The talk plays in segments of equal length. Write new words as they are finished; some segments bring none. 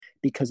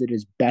because it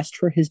is best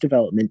for his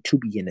development to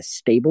be in a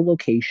stable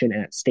location,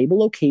 and that stable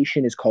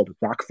location is called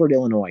Rockford,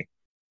 Illinois.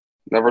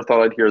 Never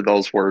thought I'd hear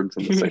those words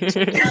in the same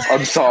sentence.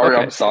 I'm sorry.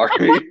 Okay. I'm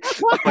sorry.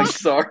 I'm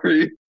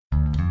sorry.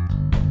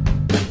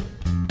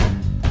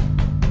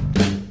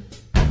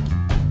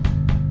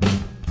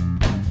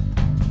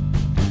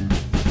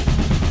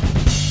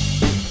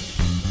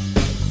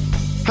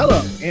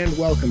 Hello, and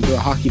welcome to the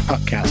Hockey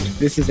Puckcast.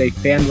 This is a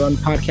fan-run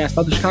podcast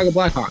about the Chicago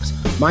Blackhawks.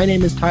 My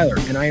name is Tyler,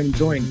 and I am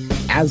joined,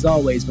 as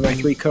always, by my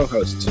three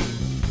co-hosts.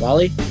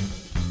 Wally?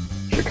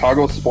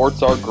 Chicago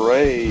sports are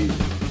great.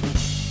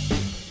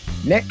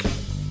 Nick?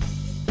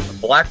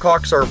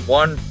 Blackhawks are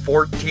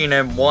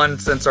 1-14-1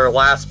 since our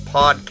last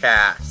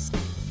podcast.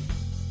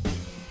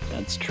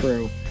 That's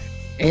true.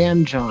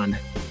 And John?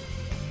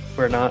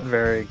 We're not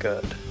very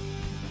good.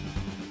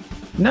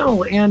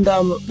 No, and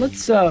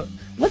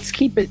let's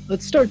keep it.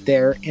 Let's start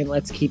there, and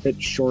let's keep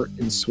it short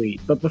and sweet.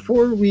 But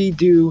before we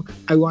do,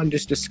 I want to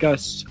just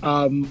discuss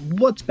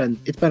it's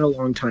been a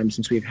long time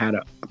since we've had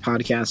a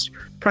podcast.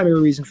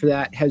 Primary reason for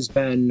that has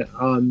been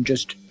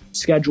just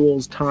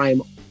schedules,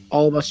 time.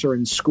 All of us are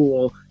in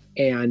school,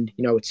 and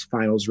it's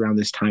finals around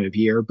this time of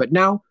year. But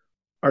now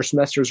our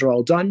semesters are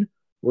all done.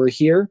 We're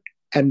here,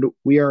 and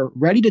we are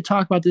ready to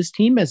talk about this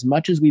team as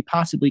much as we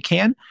possibly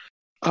can.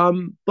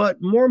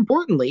 But more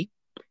importantly,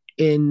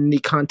 in the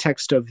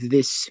context of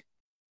this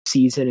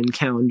season and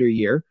calendar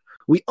year,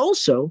 we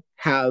also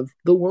have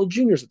the World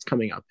Juniors that's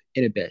coming up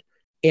in a bit.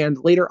 And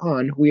later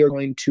on, we are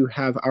going to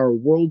have our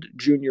World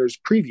Juniors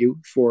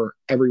preview for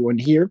everyone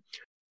here,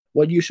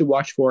 what you should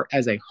watch for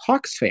as a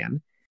Hawks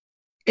fan,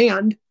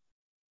 and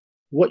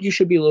what you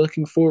should be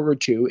looking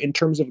forward to in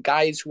terms of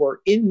guys who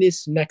are in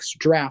this next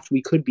draft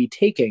we could be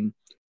taking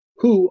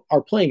who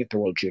are playing at the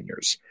World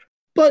Juniors.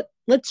 But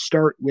let's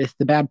start with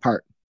the bad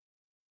part.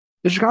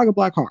 The Chicago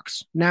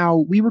Blackhawks. Now,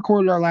 we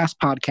recorded our last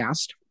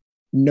podcast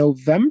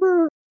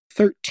November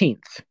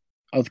 13th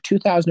of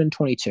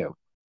 2022.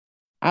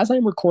 As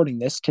I'm recording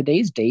this,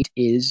 today's date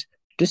is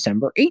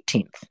December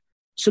 18th.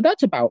 So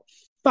that's about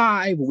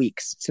 5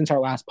 weeks since our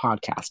last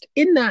podcast.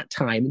 In that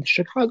time, the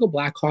Chicago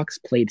Blackhawks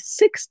played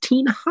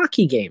 16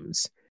 hockey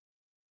games.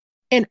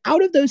 And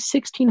out of those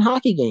 16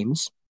 hockey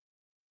games,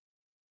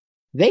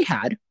 they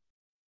had,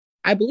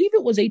 I believe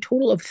it was a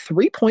total of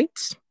 3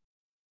 points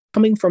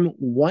coming from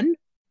 1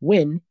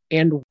 win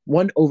and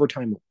 1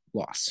 overtime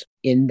loss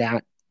in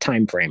that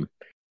time frame.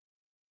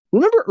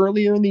 Remember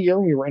earlier in the year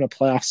when we were in a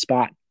playoff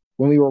spot,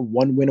 when we were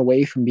 1 win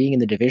away from being in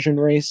the division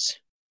race?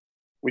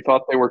 We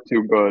thought they were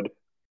too good.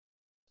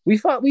 We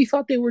thought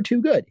they were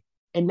too good.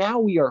 And now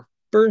we are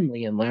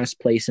firmly in last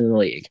place in the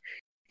league.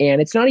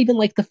 And it's not even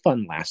like the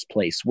fun last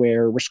place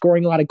where we're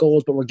scoring a lot of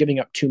goals, but we're giving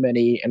up too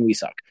many and we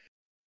suck.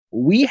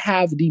 We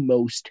have the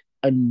most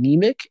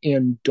anemic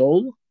and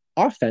dull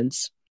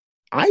offense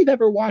I've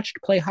ever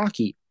watched play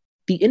hockey.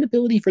 The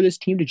inability for this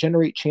team to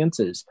generate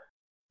chances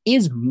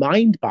is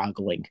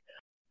mind-boggling.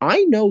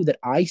 I know that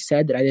I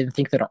said that I didn't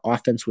think that our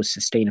offense was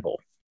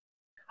sustainable.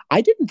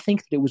 I didn't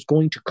think that it was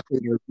going to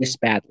clear this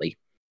badly.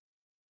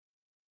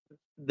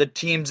 The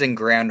team's in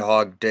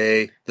Groundhog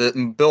Day.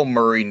 Bill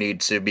Murray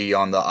needs to be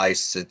on the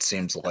ice, it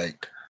seems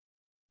like.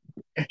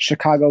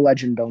 Chicago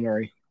legend Bill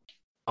Murray.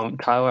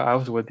 Tyler, I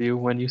was with you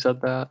when you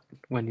said that.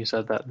 When you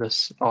said that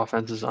this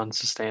offense is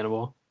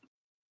unsustainable.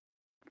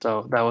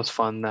 So that was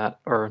fun.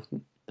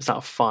 It's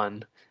not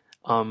fun.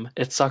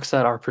 It sucks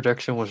that our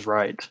prediction was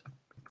right.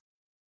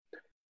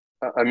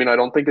 I mean, I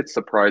don't think it's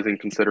surprising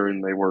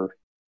considering they were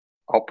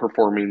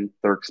outperforming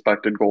their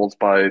expected goals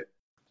by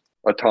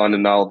a ton,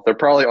 and now they're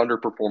probably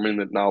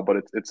underperforming it now, but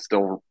it's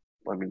still,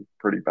 I mean,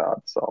 pretty bad.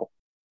 So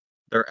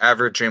they're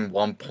averaging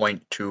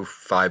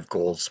 1.25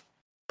 goals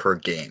per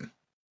game.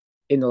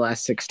 In the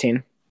last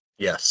 16?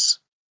 Yes.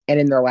 And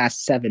in their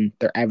last 7,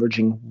 they're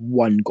averaging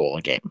 1 goal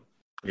a game.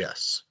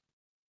 Yes.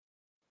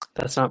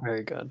 That's not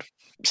very good.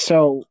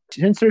 So,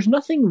 since there's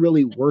nothing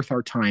really worth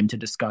our time to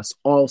discuss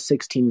all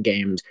 16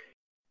 games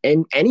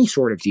in any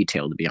sort of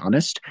detail, to be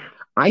honest,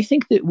 I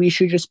think that we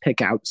should just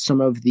pick out some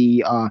of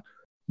the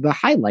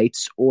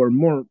highlights, or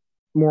more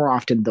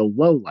often the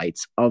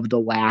lowlights of the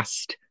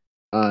last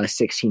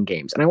 16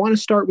 games. And I want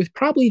to start with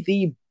probably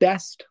the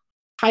best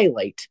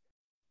highlight,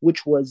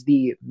 which was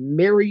the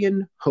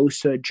Marian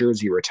Hossa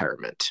jersey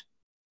retirement.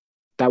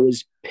 That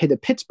was the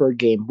Pittsburgh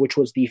game, which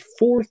was the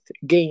 4th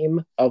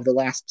game of the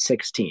last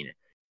 16.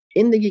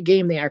 In the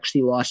game, they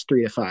actually lost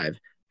 3-5.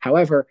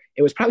 However,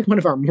 it was probably one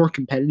of our more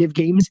competitive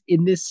games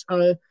in this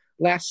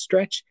last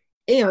stretch,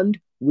 and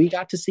we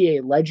got to see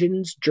a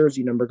Legends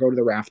jersey number go to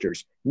the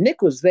rafters.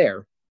 Nick was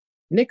there.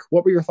 Nick,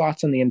 what were your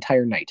thoughts on the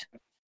entire night?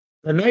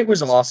 The night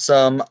was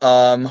awesome.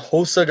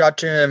 Hossa got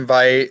to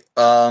invite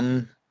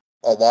a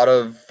lot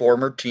of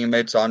former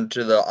teammates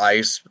onto the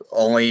ice.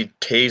 Only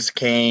Taze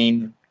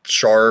Kane,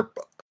 Sharp,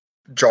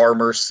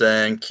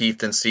 Jarmerson,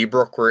 Keith, and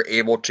Seabrook were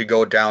able to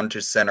go down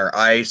to center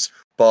ice,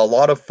 but a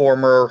lot of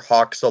former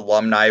Hawks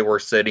alumni were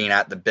sitting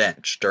at the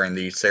bench during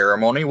the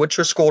ceremony, which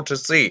was cool to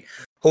see.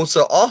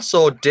 Hossa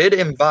also did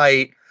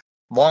invite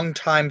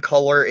longtime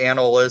color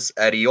analyst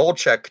Eddie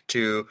Olczyk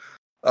to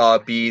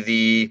be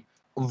the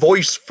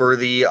voice for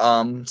the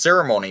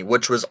ceremony,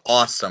 which was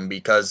awesome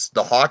because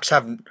the Hawks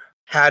have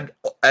had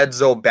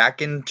Edzo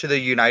back into the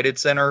United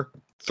Center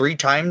 3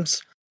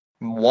 times.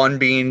 One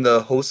being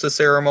the host of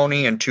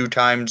ceremony and 2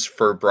 times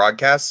for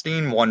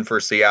broadcasting, one for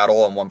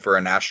Seattle and one for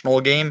a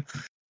national game.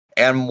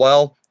 And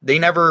well, they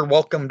never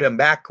welcomed him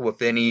back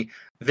with any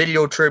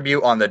video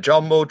tribute on the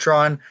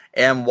Jumbotron.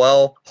 And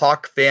well,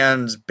 Hawk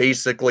fans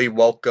basically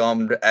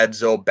welcomed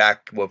Edzo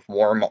back with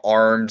warm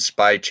arms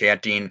by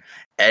chanting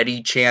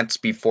Eddie chants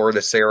before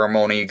the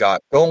ceremony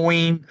got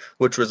going,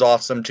 which was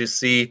awesome to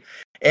see.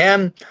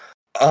 And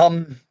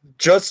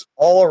just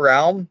all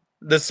around,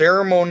 the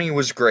ceremony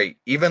was great,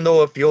 even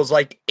though it feels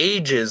like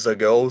ages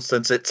ago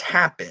since it's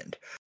happened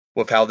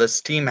with how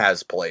this team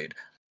has played.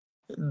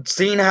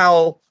 Seeing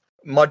how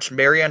much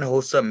Marian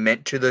Hossa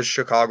meant to the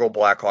Chicago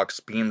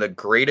Blackhawks, being the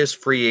greatest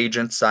free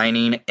agent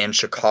signing in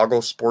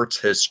Chicago sports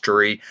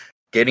history,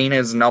 getting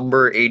his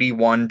number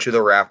 81 to the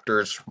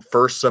Raptors,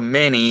 first of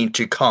many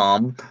to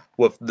come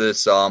with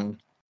this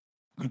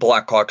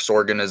Blackhawks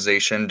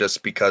organization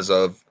just because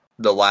of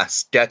the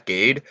last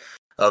decade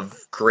of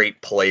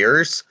great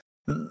players.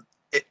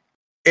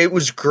 It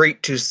was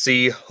great to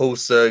see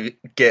Hossa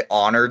get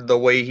honored the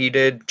way he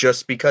did,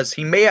 just because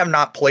he may have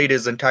not played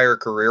his entire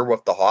career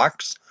with the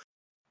Hawks,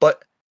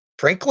 but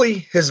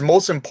frankly, his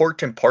most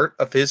important part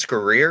of his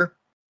career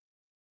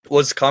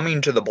was coming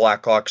to the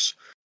Blackhawks,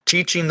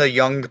 teaching the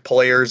young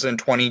players in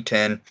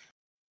 2010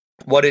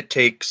 what it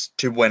takes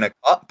to win a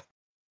cup.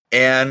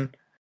 And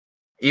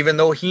even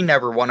though he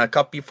never won a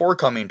cup before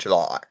coming to the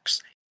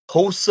Hawks,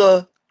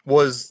 Hossa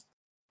was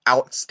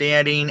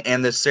outstanding,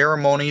 and the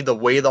ceremony, the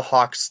way the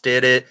Hawks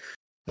did it,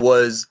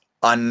 was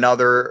one of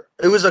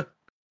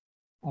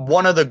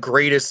the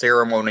greatest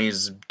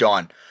ceremonies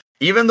done.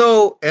 Even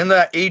though in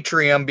the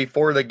atrium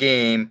before the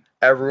game,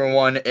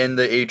 everyone in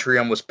the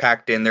atrium was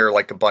packed in there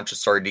like a bunch of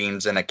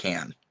sardines in a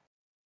can.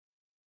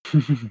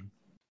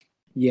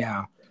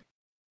 Yeah.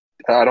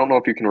 I don't know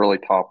if you can really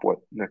top what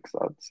Nick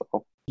said.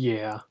 So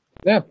Yeah.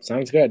 Yeah,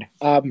 sounds good.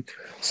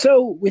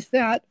 So with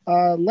that,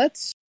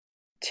 let's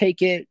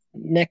take it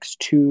next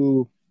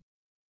to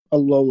a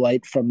low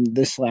light from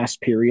this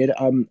last period.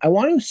 I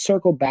want to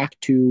circle back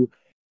to,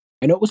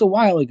 I know it was a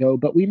while ago,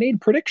 but we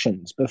made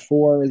predictions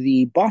before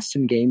the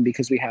Boston game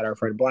because we had our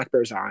friend Black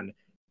Bears on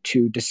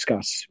to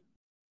discuss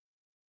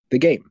the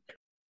game.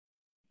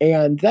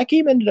 And that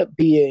game ended up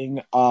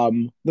being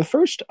the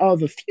first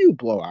of a few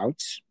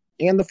blowouts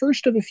and the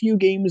first of a few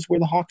games where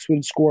the Hawks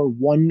would score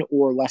 1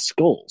 or less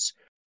goals.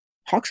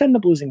 Hawks ended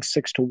up losing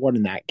 6-1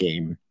 in that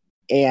game.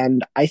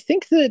 And I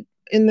think that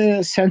in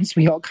the sense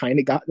we all kind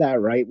of got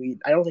that right.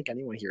 I don't think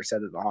anyone here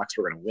said that the Hawks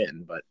were going to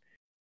win, but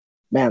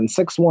man,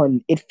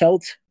 6-1, it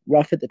felt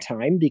rough at the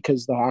time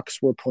because the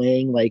Hawks were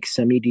playing like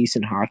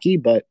semi-decent hockey,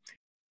 but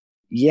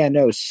yeah,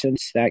 no,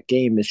 since that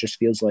game, it just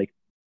feels like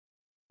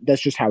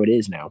that's just how it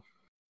is now.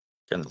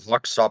 Can the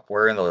Hawks stop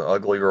wearing the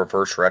ugly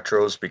reverse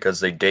retros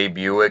because they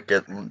debut it,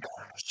 get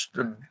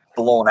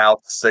blown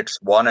out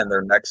 6-1, and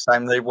their next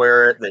time they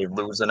wear it, they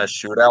lose in a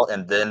shootout,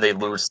 and then they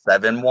lose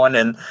 7-1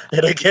 and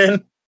it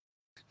again?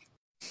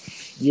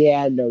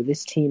 Yeah, no,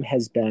 this team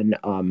has been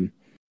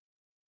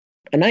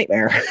a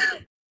nightmare.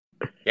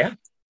 Yeah.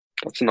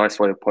 that's a nice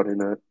way of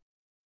putting it.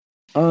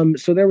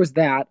 So there was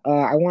that.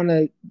 I want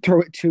to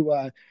throw it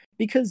to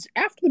because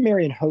after the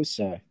Marian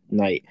Hossa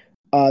night,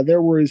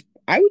 there was,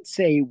 I would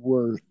say,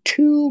 were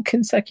 2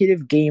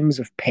 consecutive games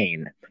of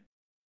pain.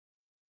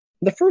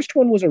 The first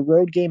one was a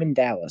road game in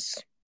Dallas,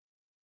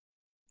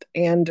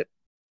 and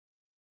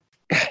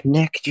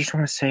Nick, do you just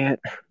want to say it?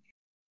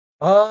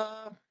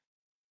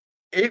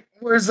 It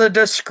was a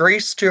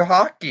disgrace to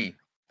hockey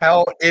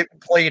how it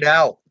played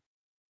out.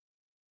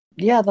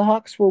 Yeah, the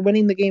Hawks were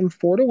winning the game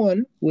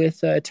 4-1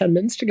 with 10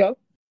 minutes to go.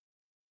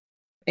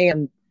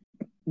 And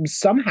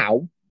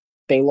somehow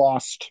they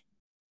lost.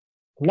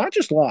 Not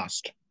just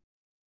lost.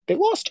 They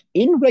lost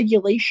in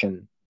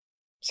regulation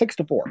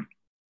 6-4.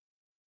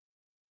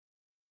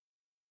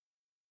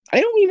 I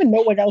don't even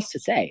know what else to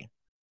say.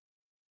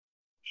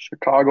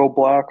 Chicago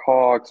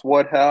Blackhawks,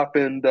 what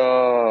happened?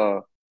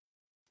 How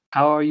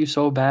are you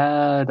so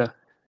bad?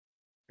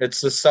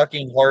 It's the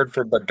sucking hard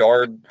for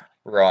Bedard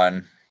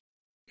run.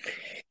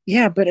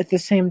 Yeah, but at the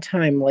same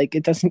time, like,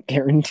 it doesn't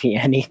guarantee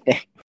anything.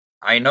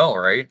 I know,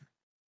 right?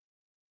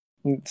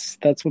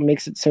 That's what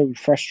makes it so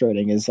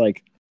frustrating, is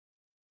like,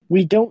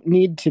 we don't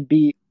need to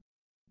be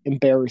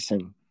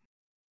embarrassing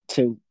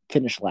to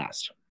finish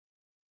last.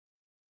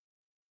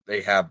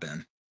 They have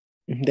been.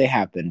 They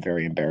have been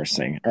very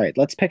embarrassing. All right,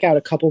 let's pick out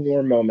a couple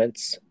more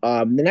moments.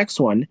 The next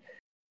one,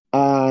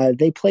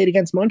 they played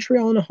against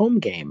Montreal in a home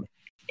game.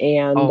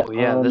 And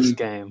this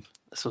game.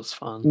 This was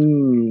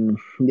fun.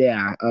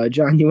 Yeah,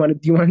 John, do you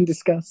want to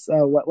discuss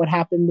what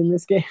happened in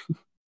this game?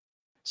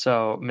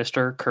 So,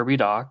 Mr. Kirby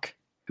Doc,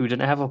 who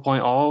didn't have a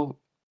point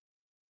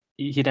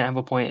he didn't have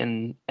a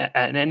point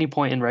at any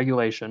point in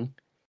regulation,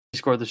 he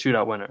scored the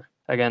shootout winner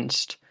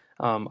against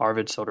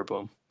Arvid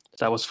Soderblom.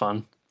 So that was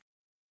fun.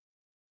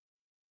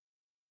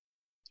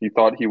 You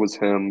thought he was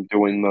him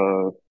doing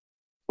the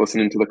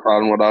listening to the crowd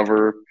and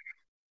whatever.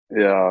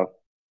 Yeah,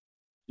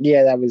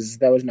 Yeah, that was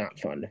not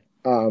fun.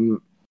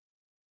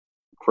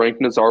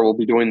 Frank Nazar will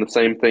be doing the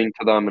same thing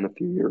to them in a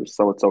few years,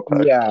 so it's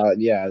okay.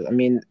 Yeah. I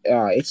mean,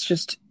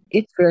 it's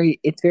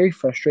very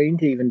frustrating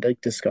to even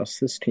like discuss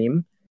this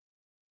team.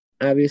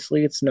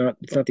 Obviously, it's not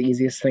the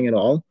easiest thing at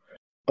all.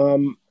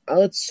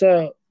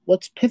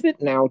 Let's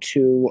pivot now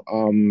to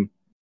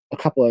a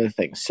couple other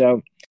things.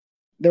 So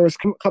there was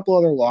a couple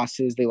other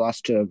losses. They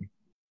lost to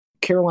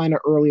Carolina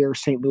earlier,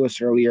 St.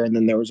 Louis earlier, and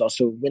then there was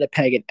also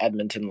Winnipeg and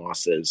Edmonton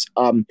losses.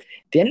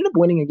 They ended up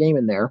winning a game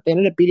in there. They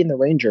ended up beating the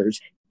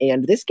Rangers,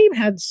 and this game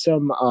had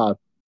some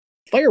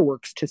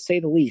fireworks, to say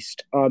the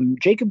least.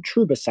 Jacob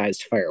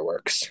Trouba-sized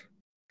fireworks.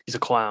 He's a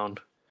clown.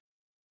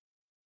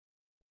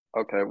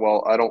 Okay,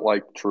 well, I don't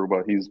like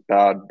Trouba. He's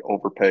bad,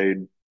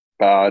 overpaid,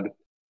 bad.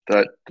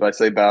 Did I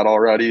say bad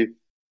already?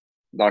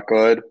 Not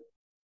good.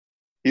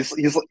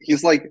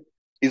 He's like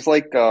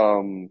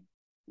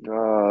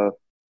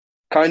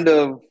kind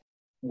of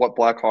what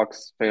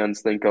Blackhawks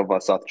fans think of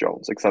Seth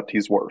Jones, except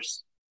he's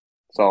worse.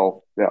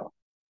 So yeah.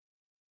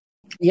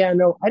 Yeah,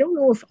 no, I don't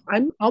know if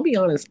I'll be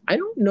honest. I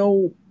don't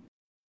know.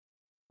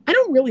 I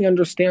don't really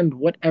understand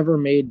whatever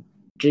made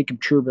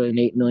Jacob Trouba an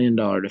 $8 million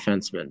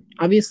defenseman.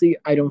 Obviously,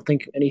 I don't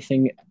think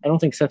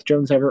Seth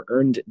Jones ever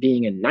earned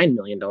being a $9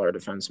 million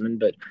defenseman,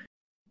 but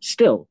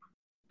still,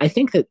 I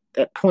think that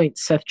at point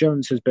Seth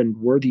Jones has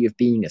been worthy of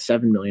being a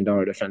 $7 million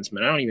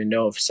defenseman. I don't even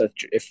know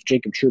if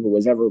Jacob Trouba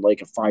was ever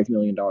like a $5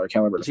 million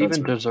caliber Does he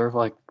even defenseman. deserve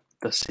like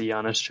the C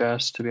on his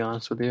chest, to be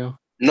honest with you?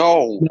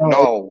 No.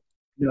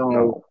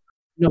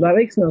 No, that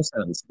makes no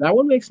sense. That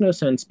one makes no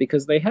sense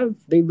because they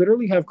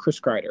literally have Chris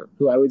Kreider,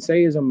 who I would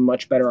say is a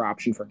much better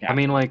option for captain. I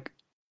mean, like,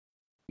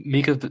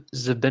 Mika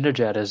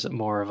Zibanejad is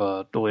more of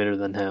a leader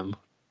than him,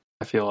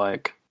 I feel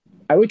like.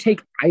 I would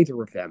take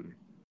either of them.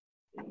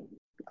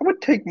 I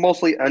would take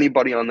mostly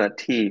anybody on that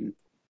team.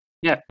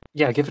 Yeah,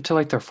 give it to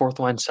like their fourth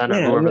line center,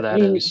 whoever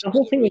that is. The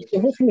whole thing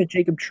with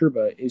Jacob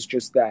Trouba is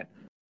just that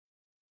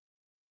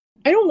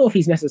I don't know if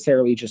he's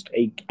necessarily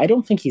I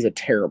don't think he's a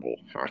terrible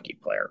hockey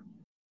player.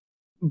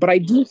 But I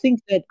do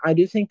think that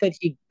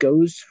he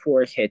goes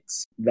for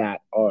hits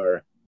that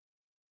are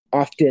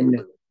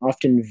often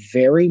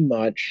very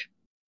much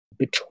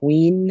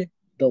between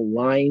the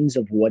lines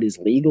of what is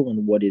legal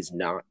and what is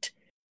not.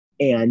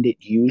 And it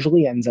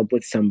usually ends up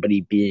with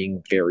somebody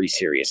being very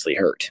seriously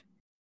hurt.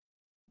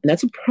 And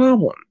that's a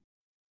problem.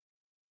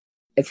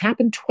 It's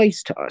happened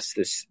twice to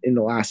us in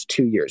the last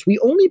 2 years. We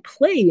only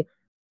play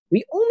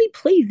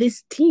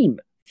this team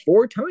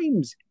 4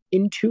 times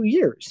in 2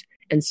 years.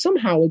 And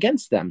somehow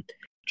against them,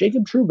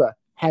 Jacob Trouba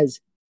has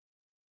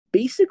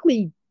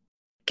basically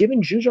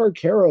given Jujhar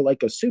Khaira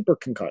like a super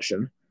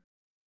concussion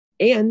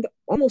and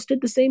almost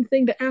did the same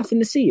thing to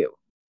Athanasiou.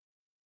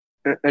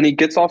 And he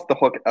gets off the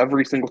hook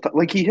every single time.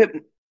 Like he hit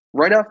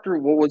right after,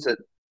 what was it?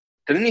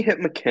 Didn't he hit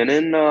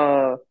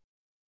McKinnon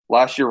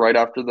last year right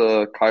after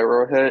the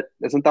Khaira hit?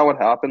 Isn't that what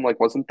happened? Like,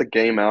 wasn't the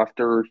game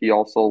after he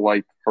also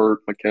like hurt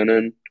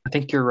McKinnon? I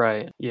think you're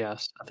right.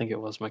 Yes, I think it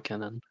was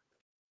McKinnon.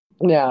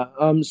 Yeah,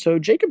 so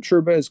Jacob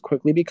Trouba is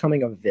quickly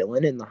becoming a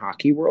villain in the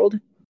hockey world,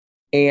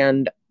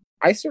 and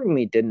I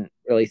certainly didn't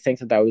really think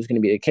that was going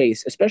to be the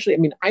case, especially, I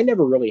mean, I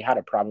never really had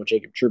a problem with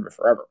Jacob Trouba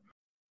forever.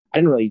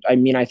 I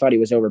thought he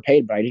was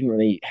overpaid, but I didn't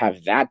really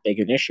have that big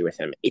an issue with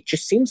him. It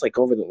just seems like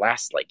over the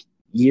last,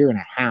 year and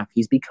a half,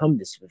 he's become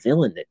this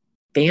villain that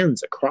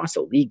fans across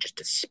the league just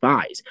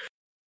despise.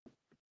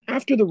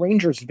 After the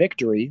Rangers'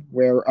 victory,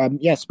 where,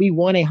 yes, we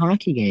won a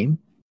hockey game,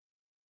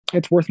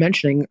 it's worth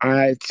mentioning.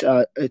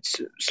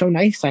 It's so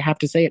nice, I have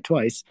to say it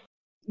twice.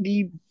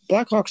 The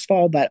Blackhawks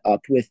followed that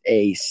up with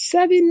a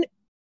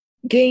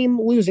 7-game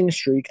losing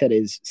streak that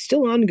is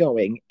still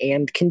ongoing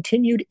and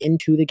continued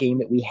into the game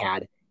that we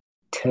had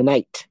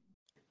tonight.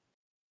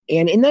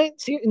 And in that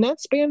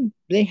span,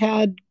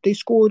 they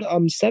scored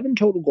 7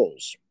 total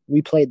goals.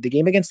 We played the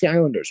game against the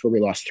Islanders where we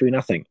lost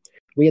 3-0.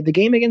 We had the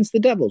game against the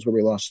Devils where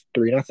we lost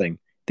 3-0.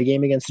 The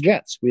game against the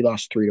Jets, we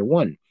lost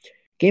 3-1.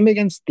 Game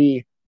against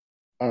the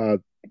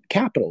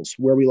Capitals,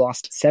 where we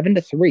lost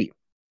 7-3.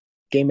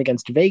 Game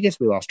against Vegas,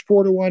 we lost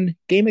 4-1.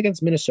 Game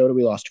against Minnesota,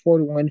 we lost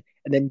 4-1.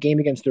 And then game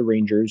against the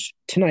Rangers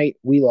tonight,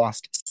 we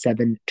lost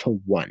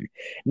 7-1.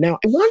 Now,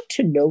 I want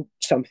to note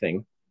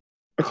something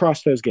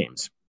across those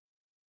games.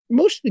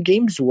 Most of the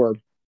games were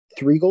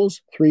 3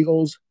 goals, 3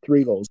 goals,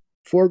 3 goals,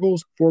 4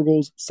 goals, 4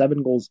 goals,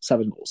 7 goals,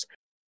 7 goals.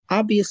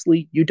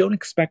 Obviously, you don't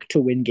expect to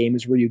win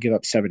games where you give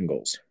up 7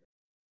 goals.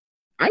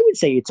 I would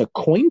say it's a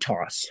coin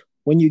toss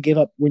when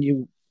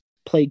you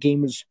play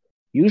games.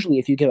 Usually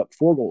if you give up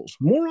 4 goals,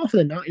 more often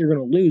than not, you're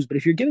going to lose. But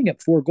if you're giving up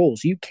 4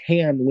 goals, you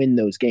can win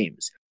those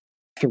games.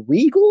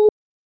 3 goals,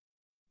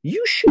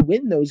 you should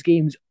win those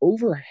games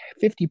over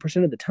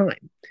 50% of the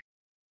time.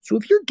 So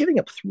if you're giving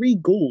up 3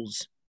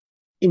 goals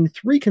in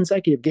 3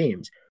 consecutive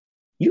games,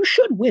 you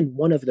should win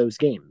one of those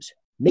games,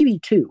 maybe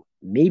 2,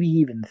 maybe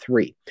even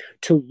 3.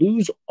 To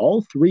lose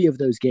all 3 of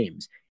those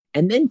games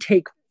and then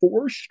take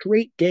 4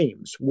 straight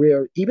games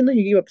where even though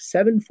you gave up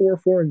 7, 4,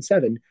 4, and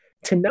 7,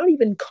 to not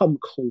even come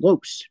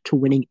close to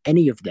winning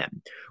any of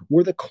them,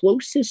 were the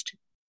closest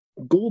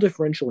goal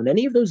differential in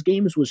any of those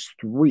games was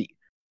 3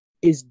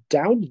 is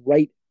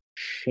downright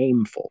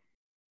shameful.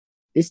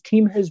 This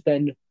team has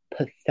been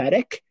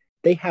pathetic.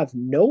 They have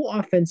no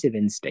offensive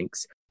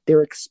instincts.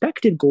 Their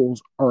expected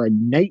goals are a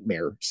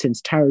nightmare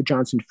since Tyler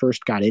Johnson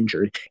first got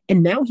injured,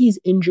 and now he's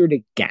injured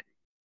again.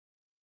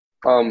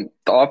 The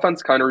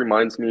offense kind of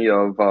reminds me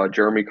of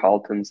Jeremy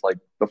Colleton's like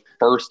the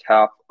first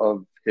half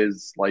of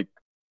his like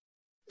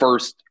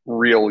first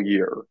real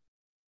year,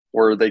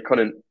 where they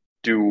couldn't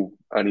do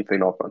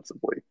anything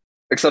offensively,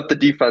 except the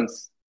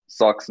defense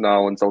sucks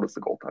now, and so does the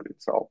goaltending.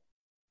 So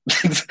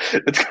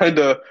it's kind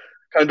of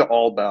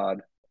all bad.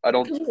 I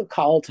don't. Because of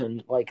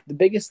Colleton, like the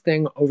biggest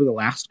thing over the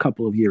last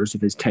couple of years of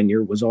his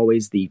tenure was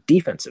always the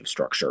defensive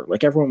structure.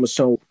 Like everyone was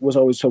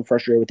always so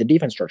frustrated with the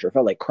defense structure. It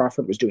felt like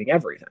Crawford was doing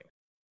everything,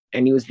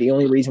 and he was the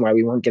only reason why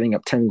we weren't getting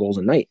up 10 goals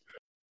a night.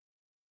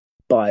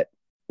 But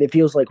it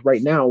feels like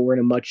right now we're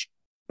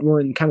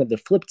in kind of the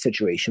flipped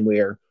situation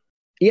where,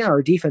 yeah,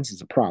 our defense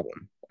is a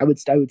problem. I would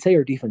say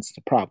our defense is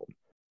a problem,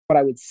 but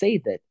I would say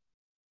that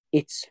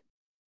it's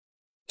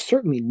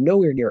certainly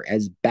nowhere near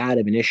as bad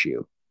of an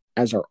issue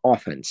as our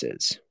offense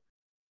is.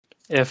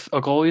 If a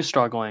goalie is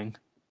struggling,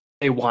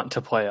 they want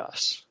to play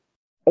us.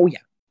 Oh yeah.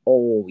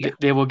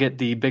 They will get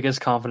the biggest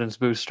confidence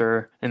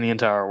booster in the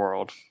entire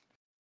world.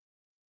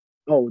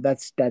 Oh,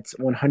 that's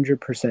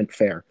 100%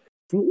 fair.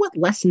 What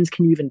lessons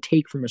can you even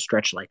take from a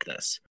stretch like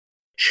this?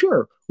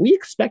 Sure, we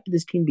expected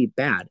this team to be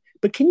bad,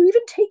 but can you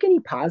even take any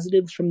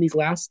positives from these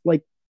last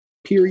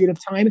period of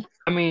time?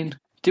 I mean,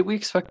 did we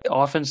expect the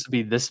offense to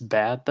be this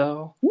bad,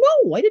 though?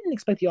 No, I didn't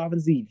expect the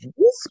offense to be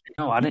this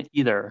bad. No, I didn't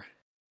either.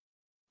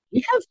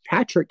 We have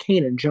Patrick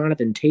Kane and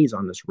Jonathan Toews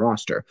on this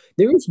roster.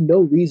 There is no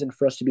reason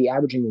for us to be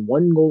averaging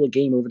 1 goal a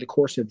game over the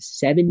course of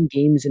 7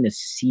 games in a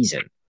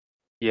season.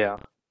 Yeah.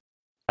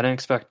 I didn't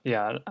expect...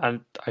 Yeah, I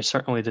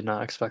certainly did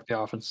not expect the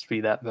offense to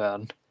be that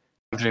bad.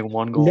 Averaging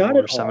 1 goal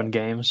over 7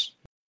 games.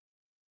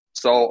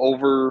 So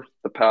over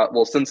the past...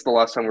 Well, since the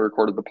last time we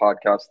recorded the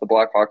podcast, the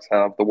Blackhawks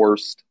have the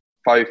worst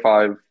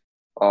 5-5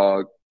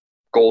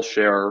 goal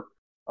share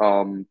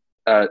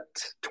at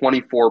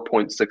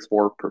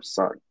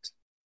 24.64%,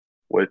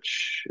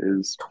 which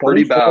is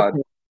pretty bad.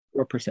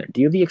 4%.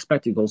 Do you have the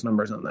expected goals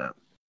numbers on that?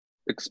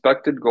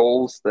 Expected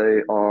goals,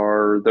 they're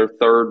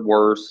third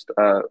worst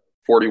at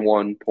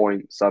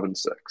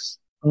 41.76.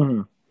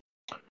 Mm-hmm.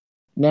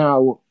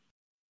 Now,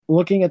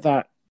 looking at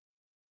that,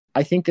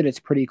 I think that it's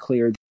pretty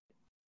clear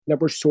that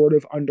we're sort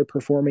of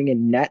underperforming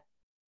in net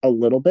a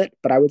little bit,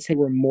 but I would say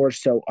we're more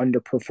so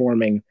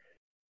underperforming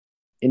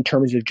in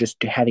terms of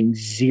just having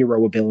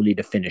zero ability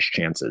to finish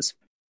chances.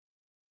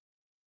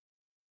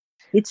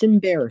 It's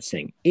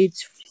embarrassing.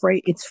 It's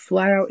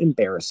flat out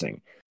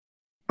embarrassing.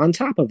 On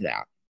top of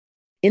that,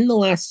 in the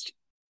last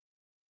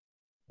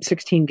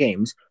 16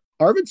 games,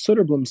 Arvid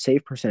Soderblom's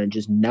save percentage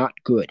is not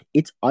good.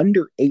 It's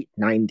under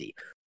 .890.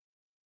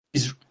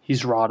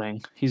 He's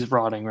rotting. He's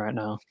rotting right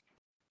now.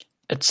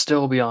 It's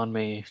still beyond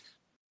me.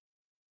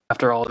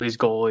 After all these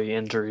goalie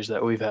injuries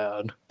that we've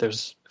had,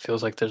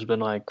 feels like there's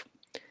been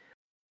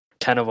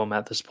 10 of them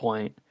at this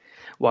point.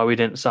 Why we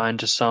didn't sign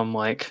just some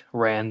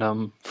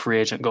random free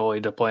agent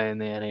goalie to play in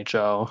the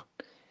NHL,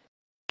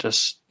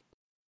 just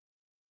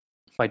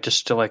to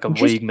a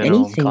league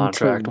minimum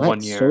contract,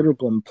 1 year.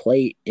 Soderblom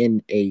play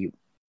in a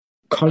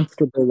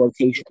comfortable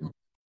location.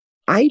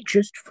 I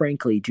just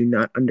frankly do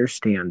not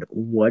understand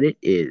what it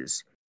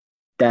is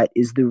that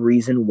is the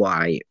reason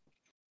why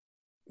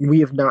we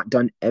have not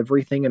done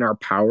everything in our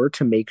power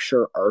to make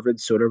sure Arvid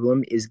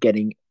Soderblom is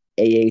getting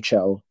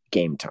AHL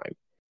game time.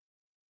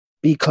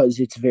 Because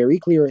it's very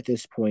clear at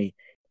this point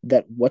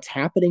that what's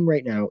happening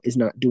right now is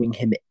not doing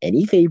him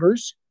any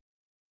favors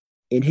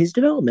in his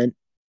development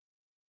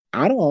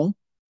at all.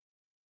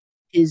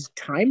 His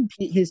time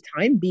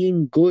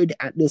being good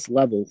at this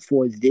level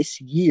for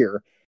this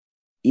year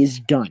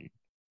is done.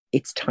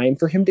 It's time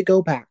for him to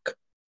go back.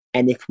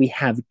 And if we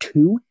have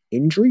 2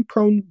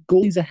 injury-prone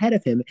goalies ahead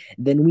of him,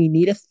 then we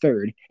need a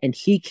third, and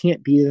he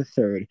can't be the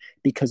third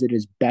because it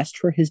is best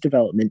for his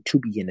development to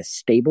be in a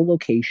stable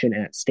location,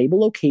 and that stable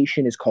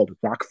location is called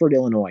Rockford,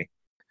 Illinois.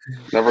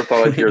 Never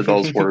thought I'd hear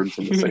those words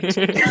in the same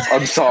sentence.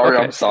 I'm sorry.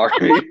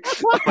 Okay.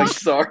 I'm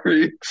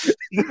sorry.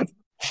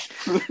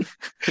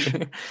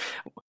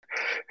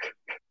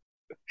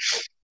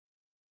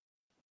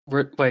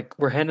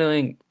 We're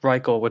handling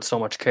Reichel with so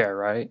much care,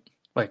 right?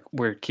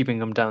 We're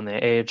keeping him down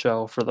the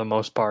AHL for the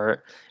most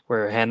part.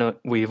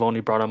 We've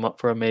only brought him up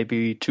for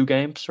maybe 2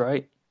 games,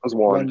 right? It was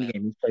 1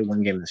 game. He played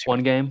 1 game this year.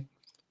 1 game.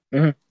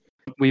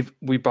 Mm-hmm.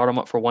 We brought him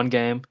up for 1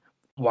 game.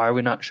 Why are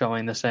we not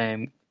showing the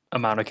same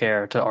amount of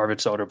care to Arvid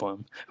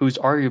Soderblom, who's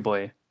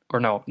arguably, or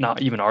no,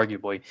 not even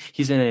arguably,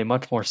 he's in a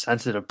much more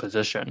sensitive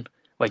position.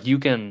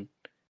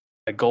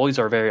 Goalies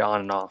are very on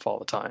and off all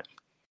the time.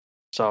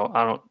 So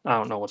I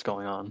don't know what's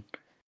going on.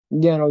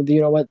 Yeah, no,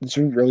 you know what? It's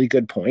a really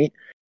good point.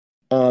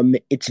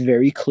 It's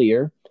very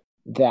clear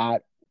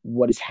that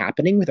what is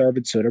happening with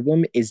Arvid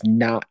Soderblom is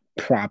not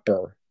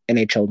proper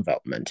NHL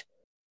development.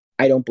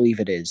 I don't believe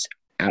it is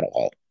at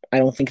all. I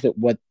don't think that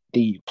what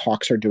the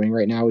Hawks are doing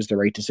right now is the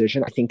right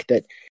decision. I think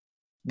that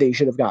they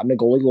should have gotten a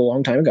goalie a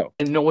long time ago.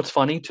 And you know what's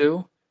funny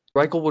too?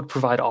 Reichel would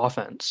provide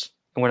offense,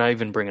 and we're not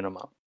even bringing him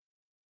up.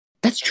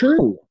 That's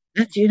true.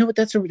 That's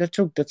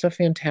a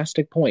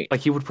fantastic point.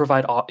 Like he would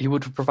provide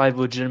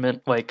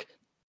legitimate, like,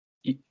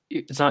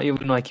 it's not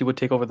even like he would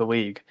take over the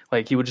league.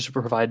 Like he would just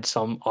provide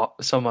some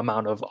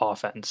amount of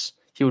offense.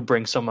 He would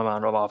bring some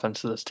amount of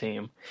offense to this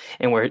team,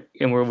 and we're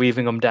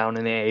leaving him down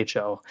in the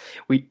AHL.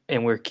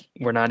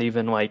 We're not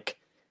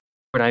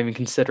even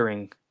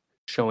considering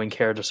showing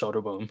care to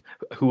Soderblom,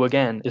 who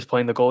again is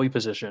playing the goalie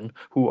position.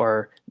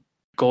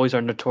 Goalies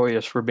are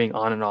notorious for being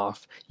on and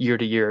off year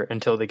to year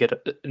until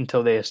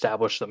they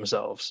establish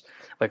themselves,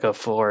 like a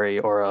Fleury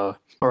or a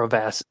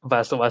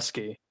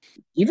Vasilevsky.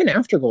 Even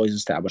after goalies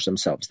establish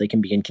themselves, they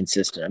can be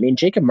inconsistent. I mean,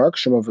 Jacob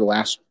Markstrom over the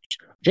last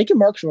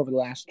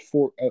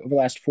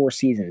 4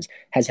 seasons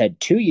has had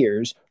 2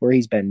 years where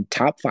he's been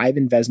top 5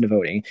 in Vezina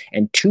voting,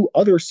 and 2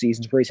 other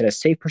seasons where he's had a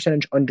save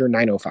percentage under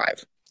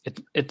 .905.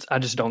 I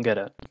just don't get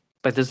it.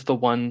 Like this is the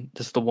one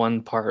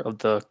part of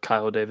the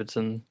Kyle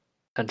Davidson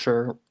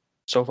venture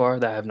so far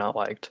that I have not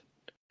liked.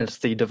 It's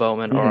the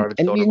development or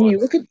and you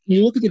look at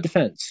the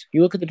defense.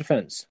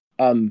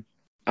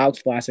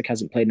 Alex Vlasic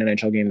hasn't played an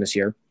NHL game this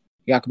year.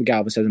 Jakub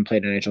Galvas hasn't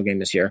played an NHL game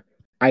this year.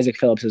 Isaac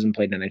Phillips hasn't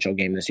played an NHL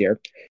game this year.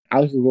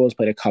 Alex Regula has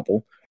played a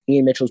couple.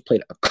 Ian Mitchell's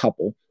played a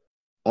couple.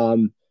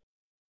 And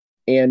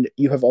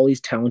you have all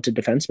these talented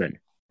defensemen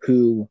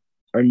who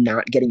are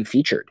not getting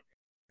featured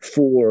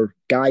for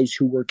guys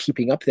who were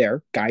keeping up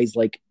there. Guys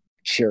like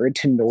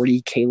Sheridan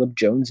Norty, Caleb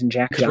Jones, and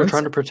Jack Johnson. We're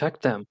trying to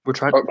protect them.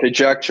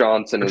 Jack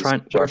Johnson.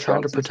 We're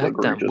trying to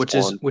protect them, which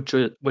is a what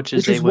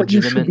legitimate.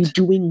 You should be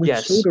doing with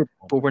Soderblom.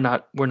 But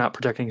we're not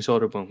protecting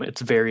Soderblom.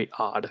 It's very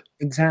odd.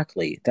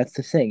 Exactly, that's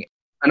the thing.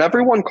 And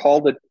everyone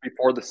called it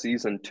before the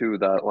season too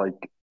that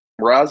like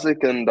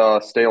Mrazek and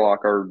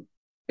Stalock are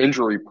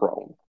injury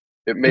prone.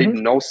 It made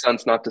no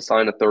sense not to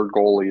sign a third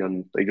goalie,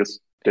 and they just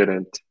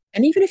didn't.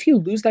 And even if you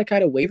lose that guy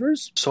to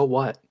waivers, so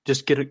what?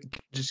 Just get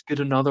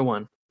another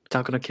one. It's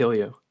not going to kill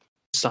you.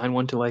 Sign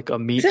one to like a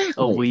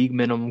league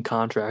minimum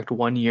contract,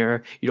 1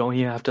 year. You don't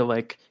even have to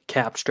like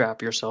cap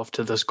strap yourself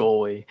to this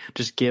goalie.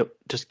 Just get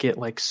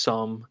like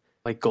some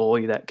like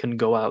goalie that can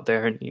go out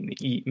there and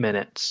eat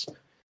minutes.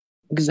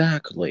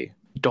 Exactly.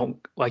 You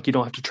don't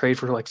have to trade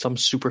for like some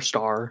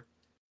superstar.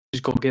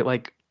 Just go get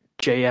like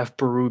JF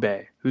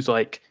Berube, who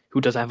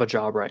doesn't have a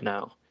job right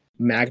now.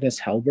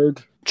 Magnus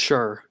Hellberg.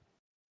 Sure.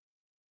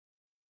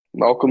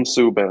 Malcolm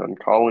Subban,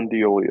 Colin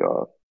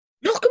Delia.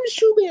 Malcolm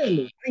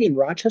Subban in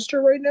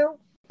Rochester right now.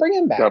 Bring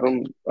him back. I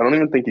don't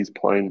even think he's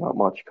playing that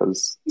much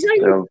because he's not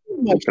even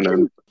playing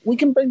much. We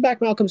can bring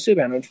back Malcolm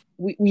Subban.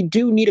 We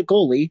do need a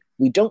goalie.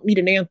 We don't need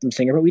an anthem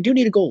singer, but we do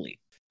need a goalie.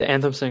 The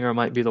anthem singer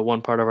might be the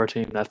one part of our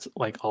team that's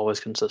like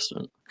always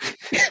consistent.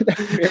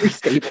 Very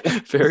stable.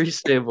 Very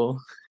stable.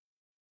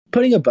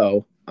 Putting a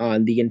bow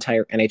on the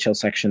entire NHL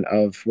section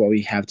of what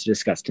we have to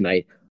discuss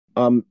tonight,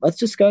 let's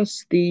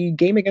discuss the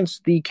game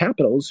against the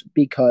Capitals,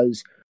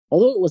 because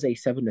although it was a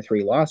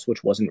 7-3 loss,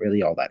 which wasn't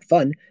really all that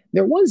fun,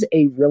 there was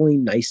a really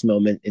nice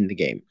moment in the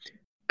game.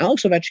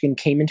 Alex Ovechkin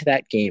came into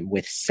that game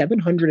with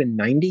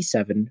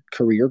 797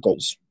 career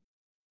goals,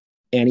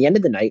 and he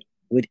ended the night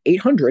with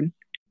 800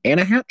 and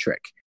a hat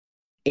trick.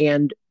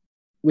 And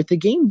with the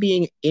game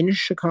being in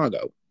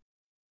Chicago,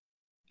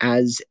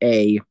 as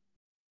a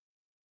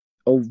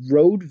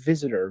road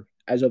visitor,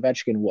 as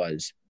Ovechkin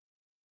was,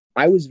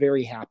 I was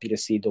very happy to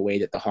see the way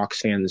that the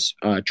Hawks fans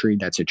treated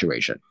that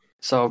situation.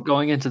 So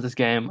going into this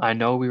game, I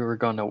know we were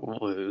going to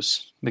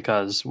lose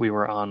because we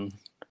were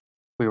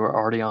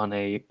already on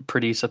a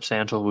pretty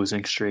substantial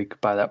losing streak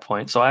by that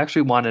point. So I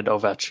actually wanted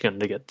Ovechkin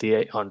to get the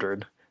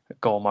 800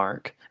 goal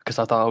mark because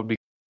I thought it would be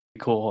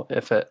cool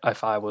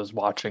if I was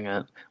watching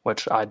it,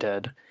 which I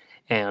did,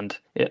 and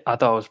I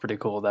thought it was pretty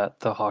cool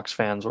that the Hawks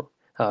fans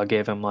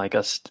gave him like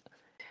it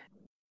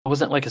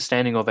wasn't like a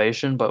standing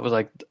ovation, but it was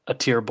like a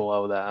tier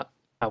below that,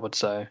 I would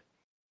say.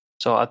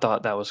 So I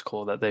thought that was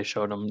cool that they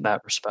showed him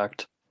that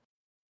respect.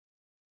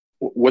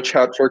 Which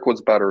hat trick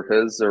was better,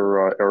 his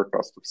or Eric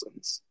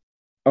Gustafson's?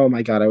 Oh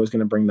my God, I was going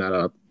to bring that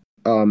up.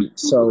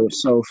 So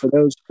for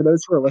those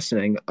who are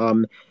listening,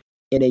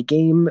 in a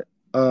game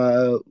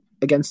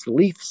against the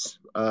Leafs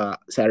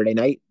Saturday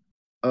night,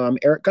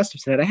 Eric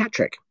Gustafson had a hat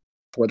trick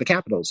for the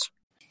Capitals.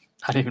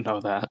 I didn't even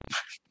know that.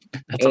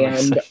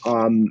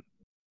 And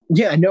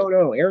yeah,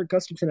 no, Eric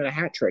Gustafson had a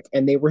hat trick,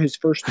 and they were his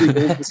first 3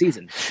 goals of the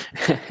season.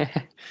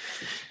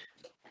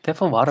 They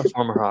have a lot of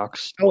former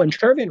Hawks. Oh, and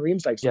Trevor Van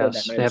Riemsdyk scored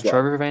that night. They have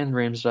Trevor Van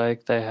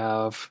Riemsdyk. They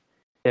have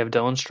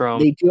Dylan Strome.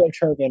 They do have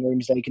Trevor Van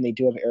Riemsdyk, and they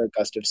do have Eric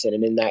Gustafson.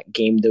 And in that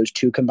game, those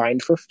two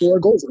combined for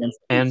 4 goals against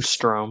the and Leafs.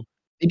 Strome.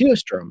 They do have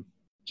Strome.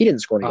 He didn't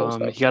score any goals,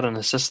 though. He got an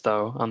assist,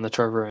 though, on the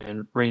Trevor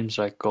and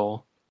Riemsdyk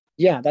goal.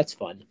 Yeah, that's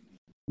fun.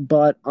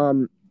 But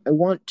I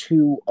want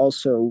to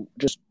also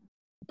just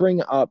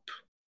bring up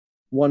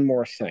one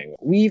more thing.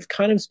 We've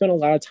kind of spent a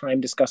lot of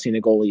time discussing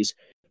the goalies.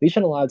 We've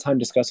spent a lot of time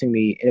discussing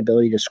the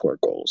inability to score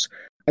goals.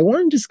 I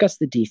want to discuss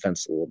the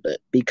defense a little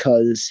bit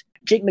because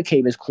Jake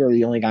McCabe is clearly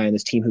the only guy on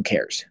this team who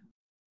cares.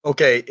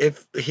 Okay,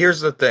 here's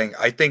the thing.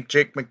 I think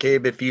Jake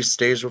McCabe, if he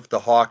stays with the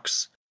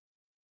Hawks,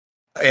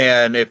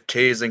 and if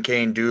Tays and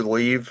Kane do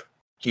leave,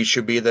 he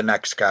should be the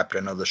next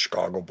captain of the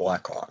Chicago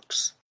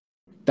Blackhawks.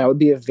 That would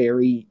be a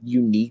very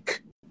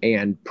unique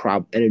and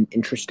an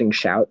interesting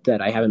shout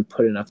that I haven't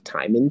put enough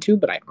time into,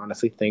 but I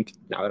honestly think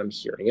now that I'm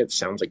hearing it,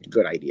 sounds like a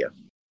good idea.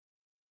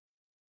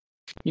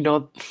 You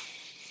know,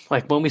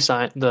 like when we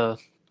signed the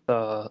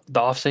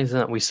off season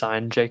that we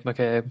signed Jake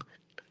McCabe,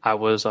 I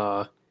was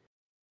on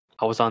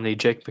the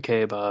Jake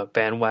McCabe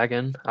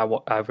bandwagon.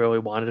 I really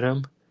wanted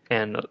him,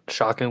 and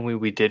shockingly,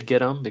 we did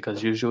get him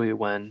because usually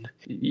when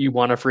you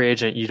want a free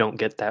agent, you don't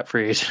get that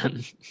free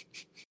agent.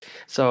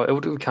 So it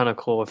would be kind of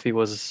cool if he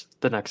was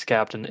the next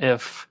captain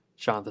if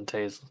Jonathan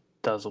Toews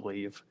does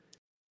leave,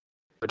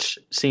 which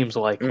seems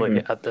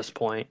likely at this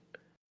point.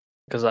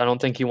 Because I don't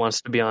think he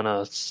wants to be on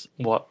a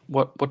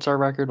what's our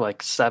record,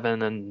 like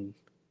 7-19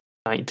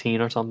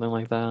 or something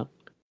like that.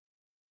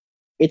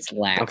 It's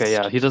last. Okay,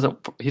 yeah, he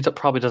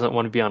probably doesn't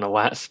want to be on a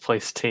last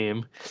place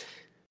team.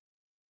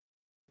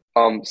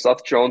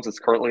 Seth Jones is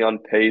currently on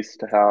pace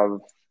to have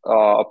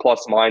a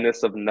plus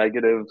minus of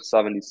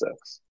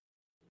 -76.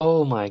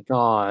 Oh my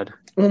god.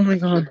 Oh my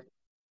god.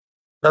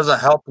 Doesn't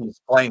help he's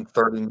playing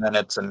 30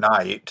 minutes a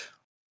night.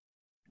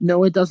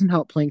 No, it doesn't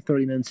help playing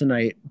 30 minutes a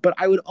night. But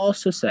I would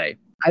also say,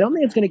 I don't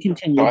think it's going to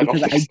continue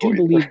because I do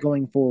believe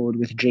going forward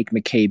with Jake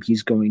McCabe,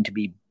 he's going to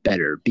be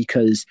better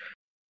because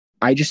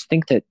I just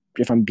think that,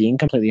 if I'm being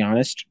completely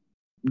honest,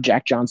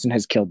 Jack Johnson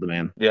has killed the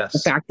man. Yes. The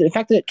fact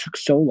that it took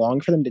so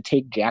long for them to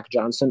take Jack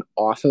Johnson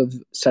off of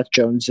Seth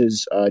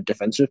Jones's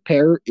defensive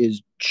pair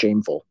is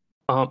shameful.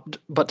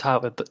 But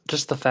Tyler,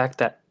 just the fact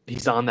that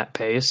he's on that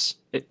pace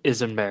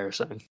is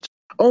embarrassing.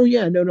 Oh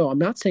yeah, no, I'm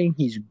not saying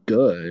he's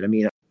good. I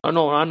mean, I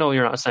know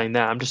you're not saying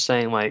that. I'm just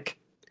saying, like,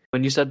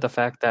 when you said the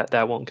fact that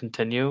won't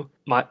continue,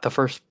 the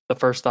first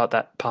thought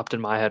that popped in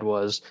my head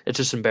was it's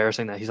just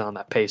embarrassing that he's on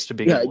that pace to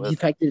begin with. The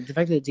fact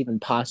that it's even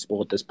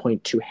possible at this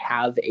point to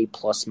have a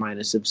plus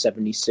minus of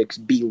 76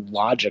 be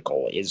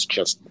logical is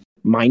just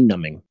mind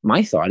numbing.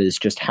 My thought is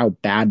just how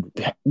bad,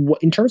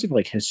 in terms of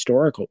like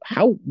historical,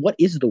 what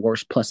is the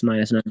worst plus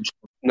minus?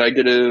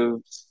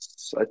 Negative,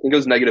 I think it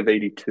was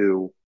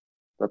 -82.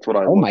 That's what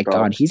I. Oh my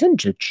god, he's in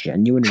a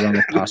genuine realm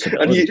of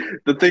possibility. And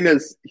the thing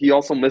is, he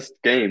also missed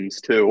games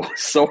too,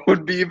 so it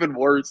would be even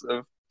worse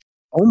if.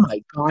 Oh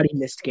my god, he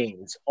missed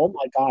games. Oh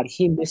my god,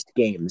 he missed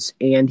games,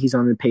 and he's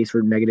on the pace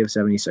for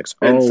 -76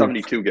 in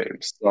 72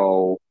 games.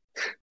 So,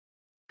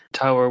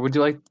 Tyler, would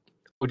you like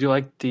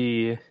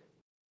the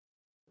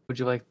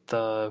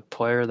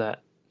player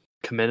that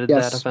committed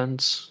that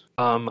offense?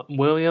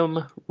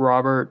 William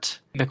Robert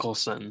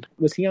Mickelson.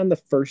 Was he on the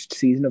first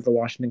season of the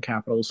Washington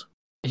Capitals?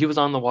 He was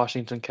on the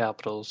Washington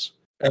Capitals.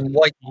 And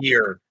what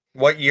year?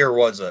 What year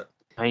was it?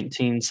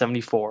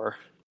 1974.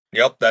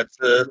 Yep, that's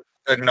the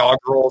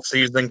inaugural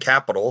season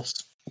Capitals.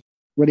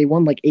 Where they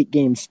won like 8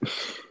 games.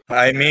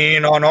 I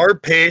mean, on our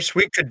pace,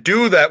 we could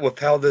do that with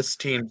how this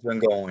team's been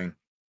going.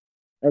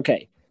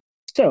 Okay,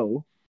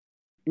 so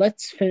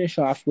let's finish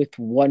off with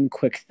one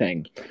quick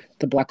thing.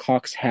 The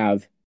Blackhawks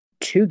have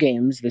 2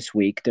 games this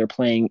week. They're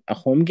playing a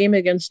home game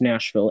against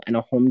Nashville and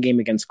a home game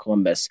against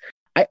Columbus.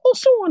 I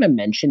also want to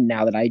mention,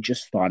 now that I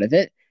just thought of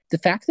it, the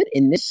fact that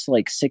in this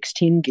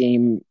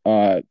 16-game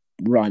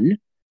run,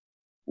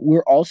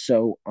 we're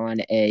also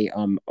on a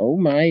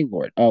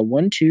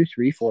 1, 2,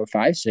 3, 4,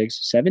 5,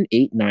 6, 7,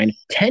 8, 9,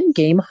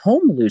 10-game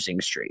home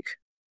losing streak.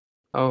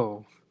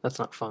 Oh, that's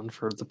not fun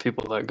for the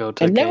people that go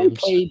to games. And now we games.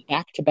 play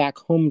back-to-back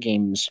home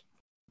games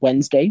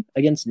Wednesday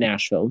against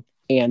Nashville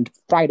and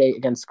Friday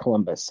against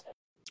Columbus.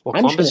 Well,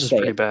 Columbus is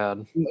pretty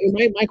bad.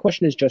 My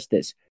question is just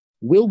this.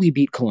 Will we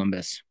beat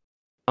Columbus?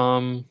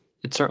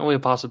 It's certainly a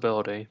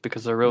possibility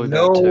because they're really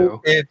bad too.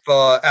 No, if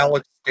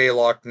Alex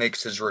Stalock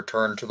makes his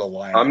return to the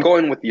lineup. I'm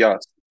going with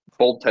yes.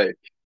 Bold take.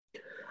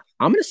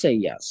 I'm going to say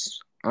yes.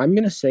 I'm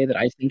going to say that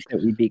I think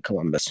that we beat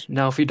Columbus.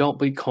 Now, if we don't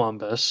beat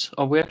Columbus,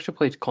 we actually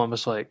played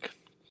Columbus on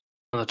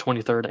the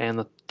 23rd and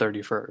the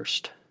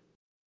 31st.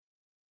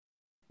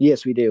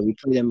 Yes, we do. We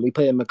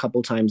play them a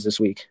couple times this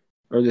week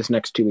or this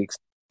next 2 weeks.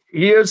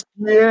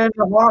 ESPN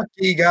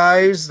hockey,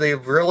 guys. They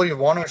really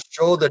want to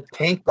show the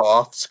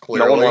tank-offs,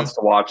 clearly. No one wants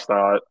to watch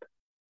that.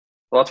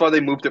 Well, that's why they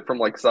moved it from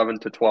 7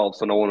 to 12,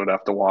 so no one would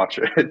have to watch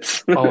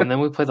it. And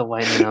then we play the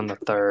Lightning on the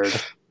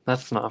 3rd.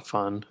 That's not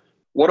fun.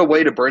 What a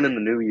way to bring in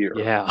the new year.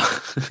 Yeah.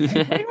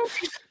 They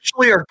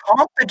actually are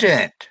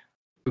competent.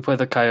 We play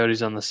the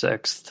Coyotes on the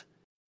 6th.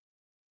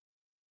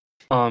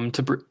 On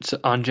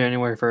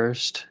January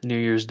 1st, New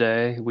Year's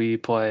Day, we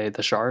play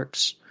the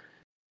Sharks.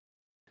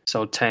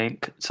 So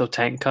Tank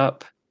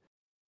Cup.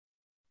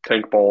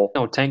 Tank Bowl.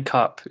 No, Tank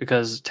Cup,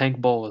 because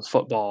Tank Bowl is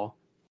football.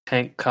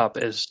 Tank Cup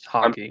is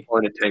hockey. I'm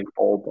calling it Tank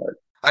Bowl, but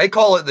I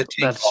call it the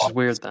Tank That's Cup.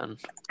 weird then.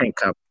 Tank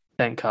Cup.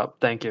 Tank Cup,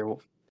 thank you.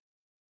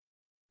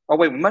 Oh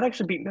wait, we might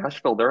actually beat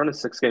Nashville. They're on a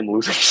 6-game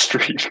losing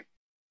streak.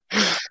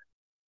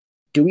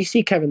 Do we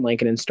see Kevin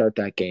Lankinen start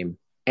that game?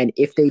 And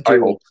if they do, I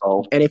hope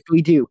so. And if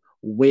we do,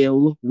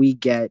 will we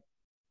get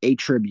a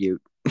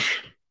tribute?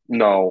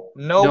 No.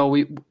 Nope. No,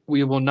 we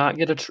will not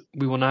get a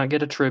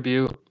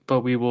tribute, but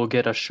we will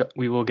get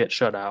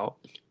shut out.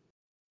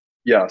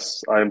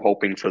 Yes, I am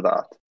hoping for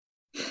that.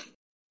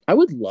 I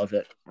would love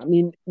it. I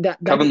mean,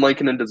 Kevin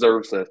Lankinen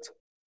deserves it.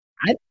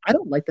 I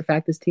don't like the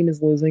fact this team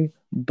is losing,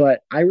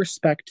 but I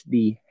respect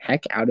the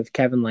heck out of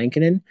Kevin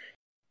Lankinen,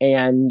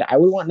 and I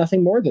would want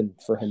nothing more than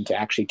for him to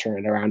actually turn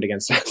it around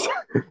against us.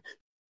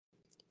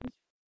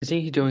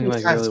 Isn't he doing He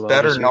like has really well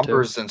better this year,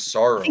 numbers too? than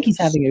Saros. I think he's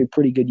having a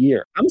pretty good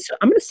year. I'm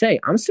going to say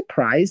I'm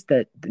surprised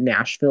that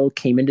Nashville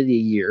came into the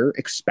year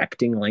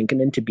expecting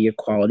Lankinen to be a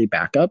quality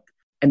backup,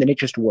 and then it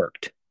just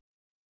worked,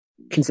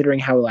 considering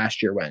how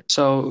last year went.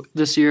 So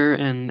this year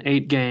in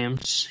 8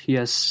 games, he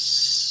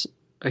has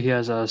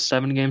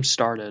 7 games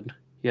started.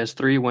 He has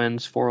 3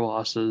 wins, 4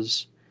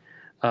 losses,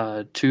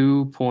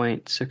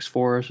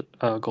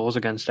 2.64 goals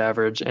against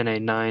average, and a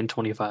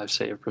 .925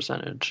 save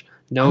percentage.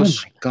 Oh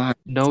my God,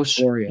 no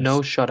glorious.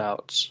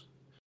 shutouts.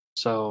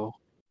 So,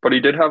 But he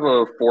did have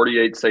a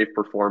 48 save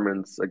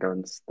performance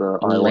against the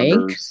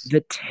Islanders.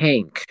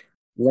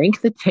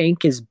 Lank the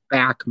Tank is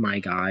back, my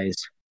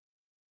guys.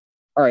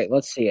 All right,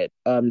 let's see it.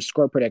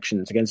 Score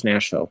predictions against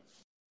Nashville.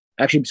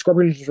 Actually, score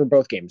predictions for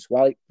both games.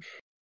 Well,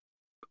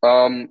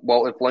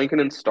 if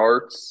Lankinen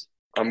starts,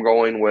 I'm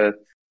going with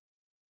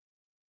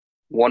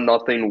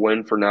 1-0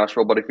 win for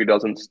Nashville. But if he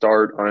doesn't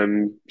start,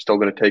 I'm still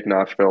going to take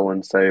Nashville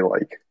and say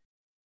I'm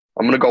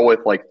going to go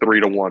with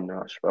 3-1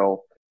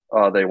 Nashville.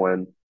 They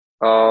win.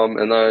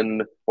 And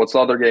then what's the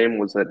other game?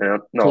 Was it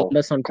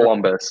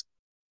Columbus?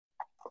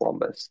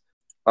 Columbus.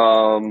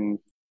 I'm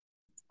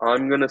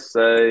gonna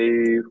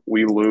say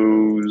we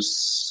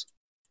lose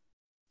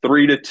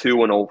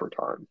 3-2 in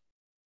overtime.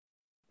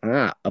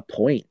 A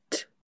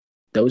point.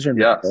 Those are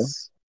notable.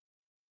 Yes.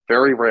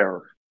 Very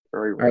rare.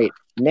 Very rare. All right,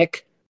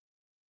 Nick.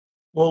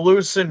 We'll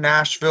lose to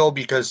Nashville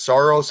because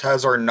Saros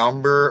has our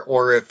number,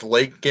 or if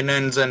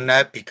Lakinen's in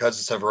net because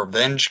it's a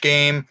revenge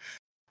game.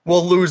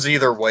 We'll lose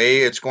either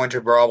way. It's going to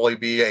probably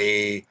be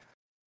a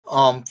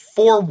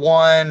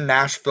 4-1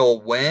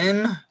 Nashville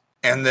win,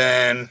 and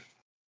then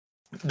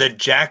the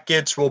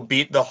Jackets will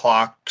beat the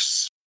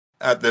Hawks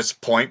at this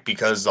point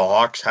because the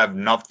Hawks have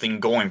nothing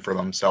going for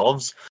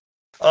themselves.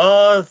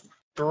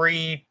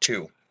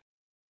 3-2.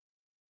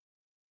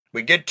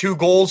 We get 2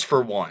 goals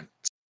for 1.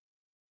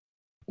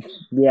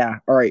 Yeah.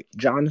 All right,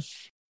 John.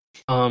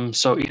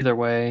 So either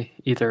way,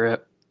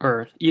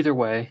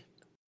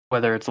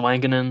 whether it's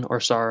Lankinen or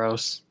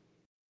Saros,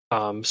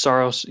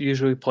 Saros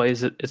usually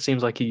plays it. It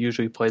seems like he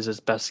usually plays his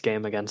best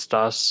game against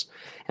us,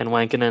 and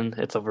Lankinen,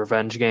 it's a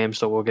revenge game,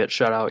 so we'll get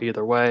shut out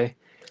either way.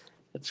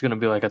 It's going to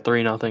be like a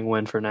 3-0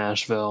 win for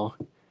Nashville.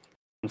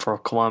 And for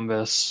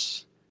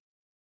Columbus,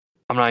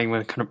 I'm not even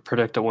going to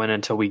predict a win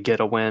until we get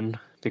a win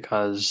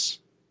because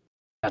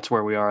that's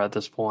where we are at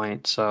this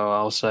point. So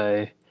I'll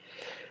say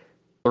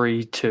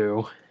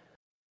 3-2.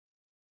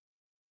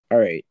 All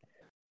right.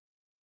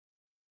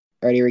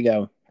 All right, here we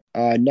go.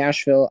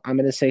 Nashville, I'm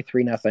going to say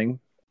 3-0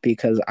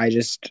 because I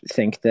just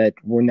think that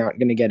we're not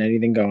going to get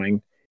anything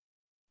going.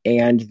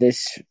 And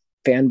this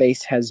fan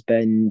base has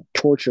been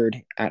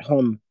tortured at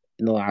home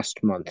in the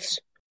last months.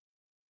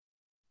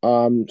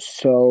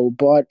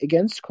 But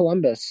against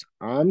Columbus,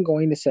 I'm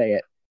going to say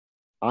it.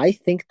 I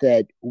think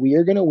that we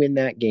are going to win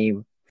that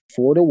game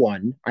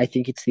 4-1. I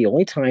think it's the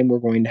only time we're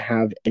going to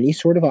have any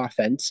sort of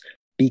offense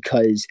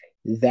because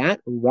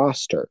that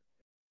roster,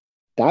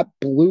 that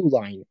blue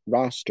line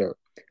roster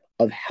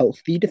of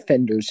healthy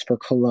defenders for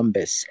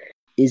Columbus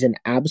is an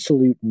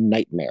absolute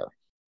nightmare.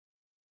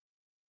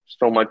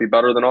 Still might be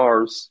better than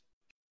ours.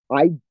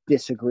 I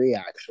disagree,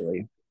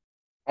 actually.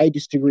 I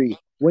disagree.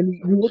 When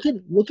you look at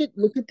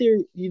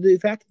the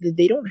fact that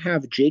they don't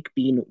have Jake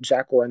Bean,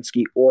 Zach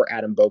Werenski, or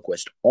Adam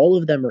Boquist, all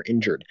of them are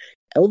injured.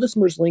 Elvis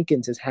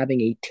Merzlikins is having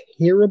a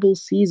terrible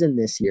season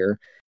this year,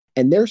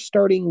 and they're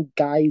starting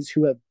guys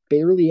who have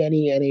barely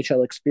any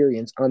NHL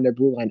experience on their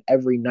blue line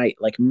every night,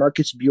 like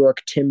Marcus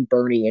Bjork, Tim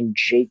Burney, and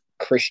Jake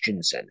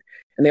Christensen.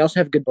 And they also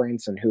have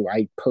Goodbranson, who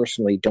I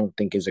personally don't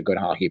think is a good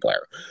hockey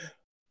player.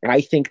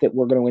 I think that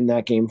we're going to win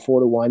that game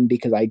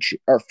 4-1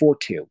 or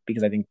 4-2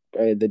 because I think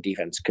the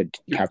defense could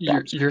have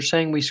problems. You're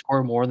saying we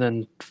score more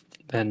than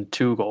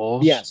 2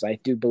 goals? Yes, I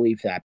do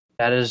believe that.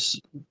 That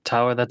is,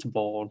 Tyler, that's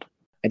bold.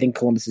 I think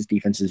Columbus's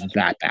defense is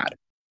that bad.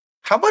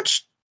 How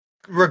much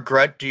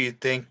regret do you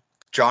think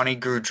Johnny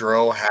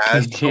Gaudreau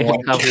has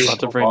going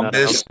to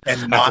Columbus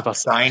and not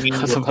signing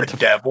with the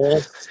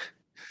Devils?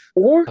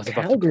 Or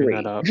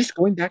Calgary. Just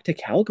going back to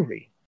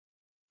Calgary.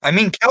 I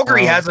mean,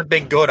 Calgary hasn't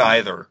been good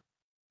either.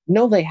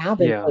 No, they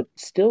haven't, but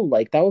still,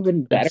 that would have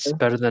been better. It's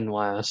better than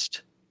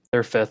last.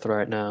 They're 5th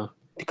right now.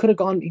 He could have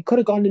gone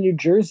to New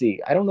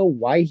Jersey. I don't know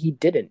why he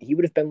didn't. He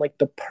would have been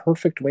the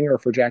perfect winger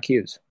for Jack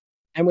Hughes.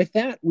 And with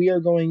that, we are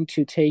going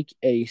to take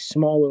a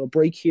small little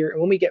break here. And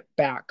when we get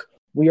back,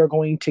 we are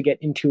going to get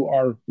into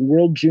our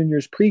World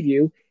Juniors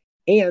preview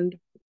and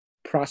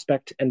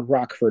Prospect and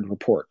Rockford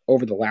report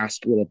over the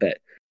last little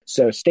bit.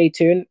 So stay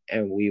tuned,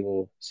 and we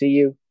will see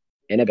you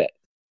in a bit.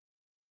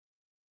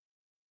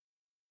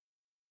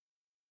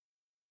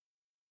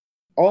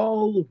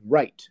 All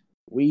right.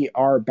 we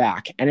are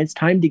back, and it's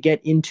time to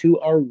get into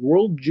our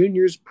World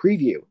Juniors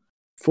preview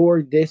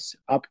for this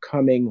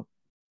upcoming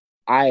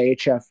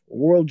IHF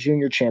World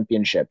Junior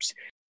Championships.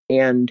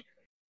 And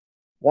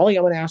Wally,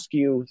 I'm going to ask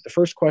you the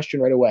first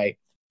question right away.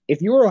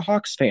 If you're a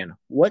Hawks fan,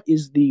 what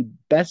is the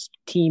best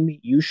team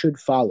you should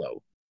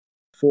follow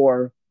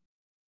for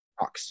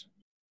Hawks?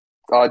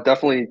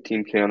 Definitely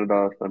Team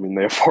Canada. I mean,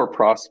 they have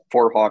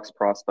four Hawks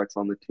prospects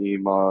on the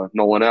team.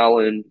 Nolan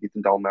Allen,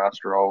 Ethan Del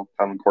Mastro,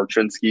 Kevin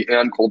Korchinski,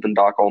 and Colton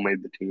Dach all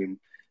made the team.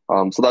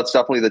 So that's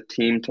definitely the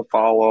team to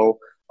follow.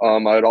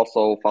 I'd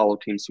also follow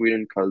Team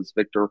Sweden because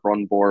Victor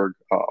Rundborg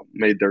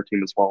made their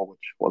team as well,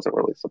 which wasn't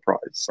really a surprise.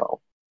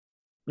 So,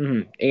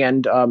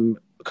 And a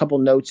couple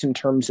notes in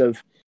terms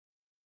of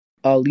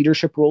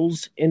leadership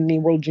roles in the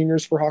World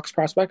Juniors for Hawks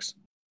prospects.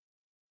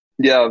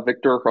 Yeah,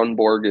 Victor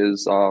Rundborg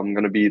is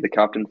going to be the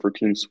captain for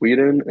Team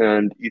Sweden,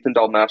 and Ethan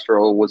Del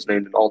Mastro was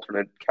named an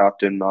alternate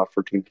captain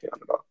for Team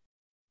Canada.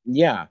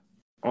 Yeah.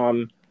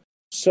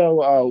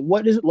 So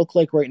what does it look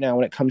like right now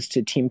when it comes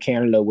to Team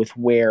Canada with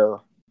where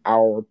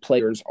our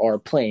players are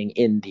playing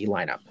in the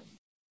lineup?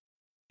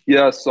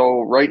 Yeah,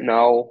 so right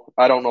now,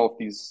 I don't know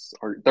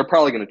if they're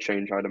probably going to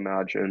change, I'd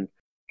imagine.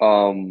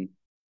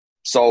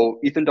 So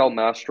Ethan Del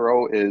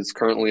Mastro is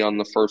currently on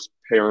the first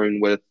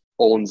pairing with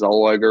Olen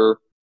Zellweger.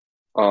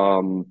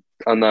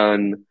 And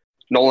then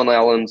Nolan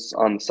Allen's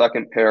on the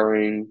second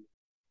pairing.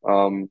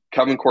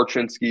 Kevin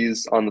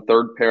Korchinski's on the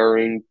third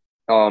pairing.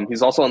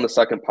 He's also on the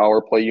second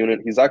power play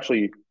unit. He's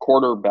actually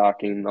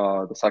quarterbacking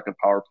the second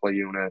power play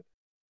unit.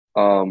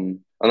 And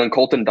then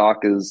Colton Dach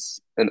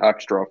is an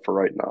extra for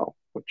right now,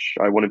 which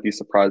I wouldn't be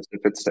surprised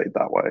if it stayed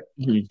that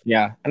way.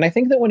 Yeah, and I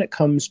think that when it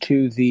comes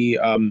to the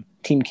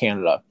Team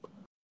Canada,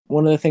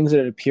 one of the things that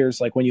it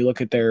appears like when you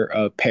look at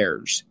their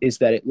pairs is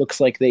that it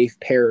looks like they've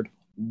paired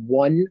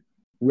one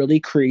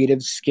really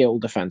creative skill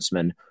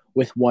defenseman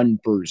with one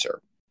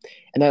bruiser.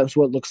 And that's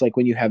what it looks like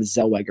when you have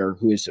Zellweger,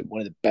 who is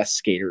one of the best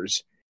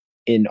skaters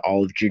in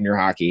all of junior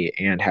hockey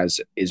and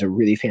is a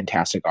really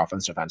fantastic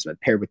offensive defenseman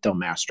paired with Del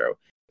Mastro.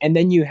 And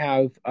then you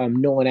have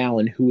Nolan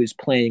Allen, who is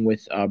playing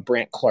with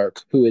Brandt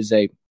Clarke, who is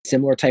a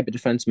similar type of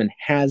defenseman,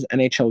 has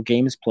NHL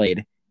games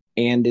played,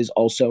 and is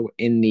also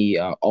in the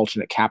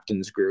alternate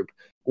captains group.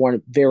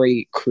 One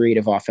very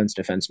creative offense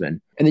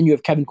defenseman. And then you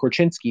have Kevin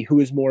Korchinski, who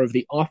is more of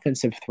the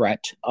offensive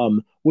threat,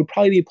 would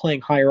probably be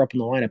playing higher up in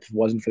the lineup if it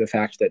wasn't for the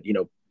fact that,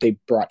 they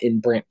brought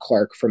in Brandt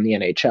Clarke from the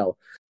NHL.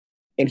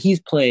 And he's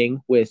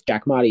playing with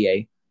Jack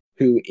Matier,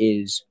 who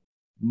is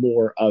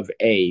more of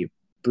a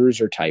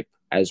bruiser type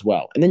as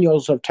well. And then you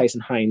also have Tyson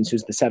Hines,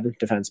 who's the seventh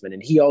defenseman,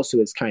 and he also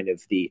is kind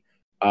of the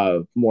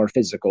more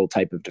physical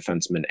type of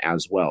defenseman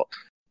as well.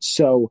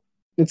 So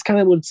it's kind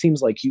of what it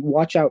seems like. You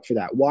watch out for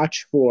that.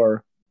 Watch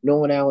for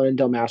Nolan Allen and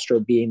Del Mastro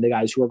being the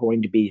guys who are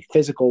going to be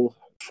physical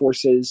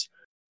forces.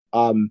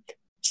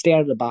 Stay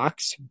out of the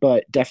box,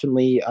 but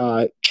definitely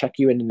check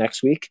you into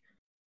next week.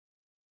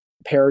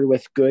 Paired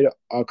with good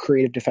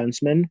creative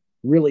defensemen,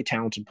 really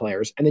talented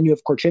players. And then you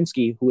have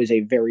Korchinski, who is a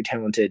very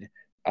talented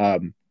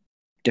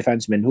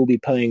defenseman who will be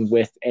playing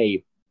with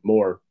a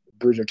more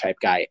bruiser type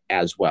guy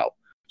as well.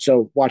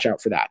 So watch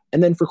out for that.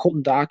 And then for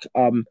Colton Dach,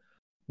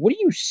 what do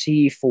you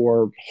see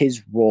for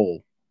his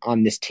role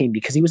on this team?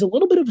 Because he was a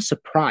little bit of a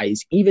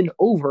surprise, even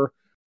over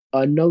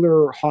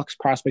another Hawks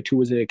prospect who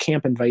was a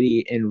camp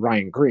invitee in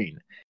Ryan Green,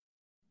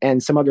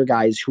 and some other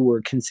guys who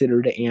were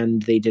considered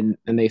and they didn't,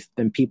 and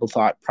then people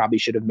thought probably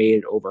should have made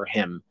it over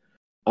him.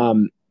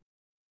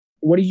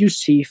 What do you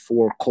see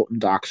for Colton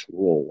Dach's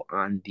role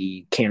on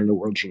the Canada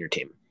World Junior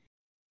team?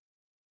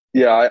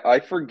 Yeah, I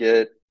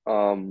forget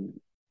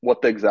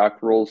what the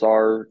exact rules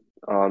are.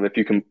 If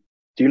you can,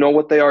 do you know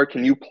what they are?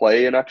 Can you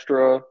play an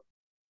extra?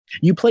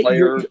 You play.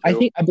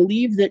 I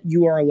believe that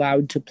you are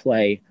allowed to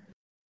play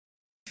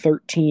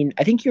 13.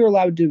 I think you're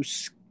allowed to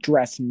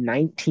dress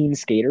 19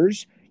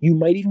 skaters. You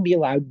might even be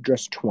allowed to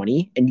dress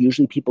 20, and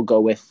usually people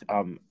go with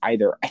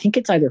either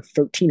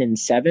 13 and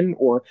 7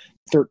 or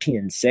 13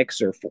 and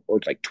 6 or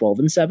like 12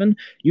 and 7.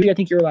 Usually, I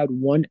think you're allowed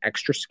one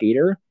extra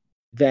skater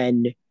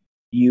than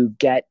you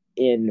get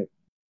in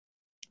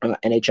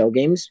NHL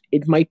games.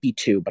 It might be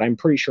 2, but I'm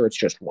pretty sure it's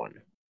just 1.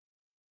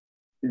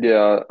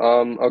 Yeah.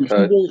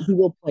 Okay. He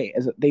will play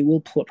they will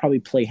probably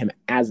play him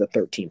as a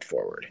 13th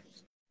forward.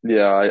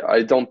 Yeah,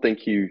 I don't think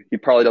he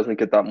probably doesn't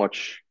get that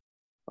much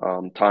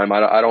time.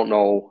 I don't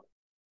know.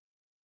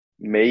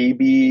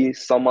 Maybe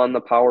some on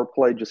the power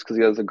play just because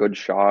he has a good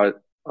shot.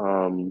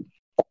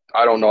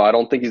 I don't know. I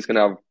don't think he's going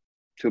to have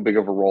too big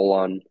of a role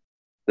on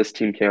this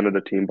Team Canada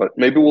team, but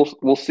maybe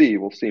we'll see.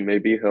 We'll see.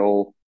 Maybe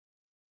he'll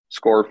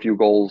score a few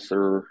goals,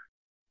 or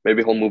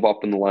maybe he'll move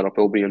up in the lineup.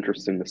 It'll be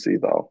interesting to see,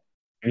 though.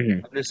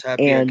 I'm just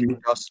happy I can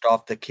dust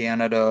off the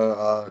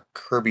Canada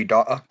Kirby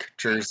Dach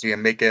jersey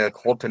and make it a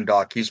Colton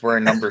Dach. He's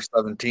wearing number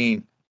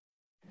 17.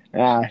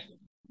 You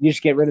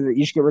just get rid of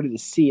the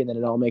C, and then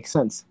it all makes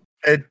sense.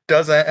 It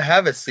doesn't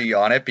have a C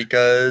on it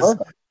because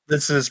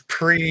this is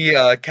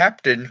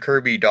pre-Captain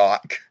Kirby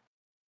Dach.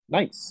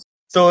 Nice.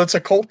 So it's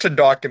a Colton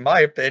Dach, in my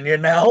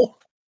opinion, now.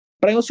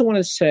 But I also want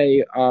to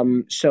say,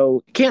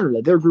 so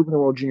Canada, their group in the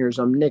World Juniors.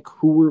 Nick,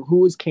 who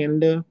was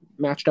Canada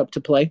matched up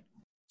to play?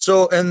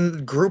 So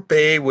in Group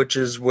A, which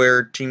is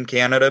where Team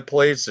Canada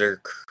plays,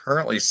 they're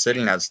currently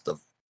sitting as the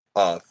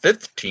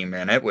fifth team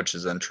in it, which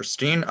is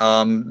interesting.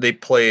 They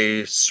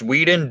play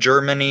Sweden,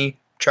 Germany,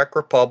 Czech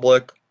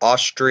Republic,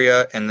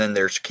 Austria, and then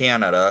there's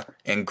Canada.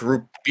 In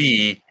Group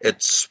B,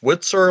 it's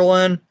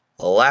Switzerland,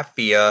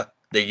 Latvia,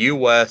 the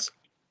U.S.,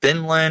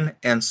 Finland,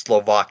 and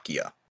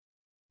Slovakia.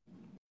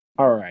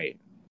 All right.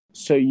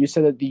 So you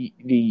said that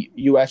the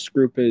U.S.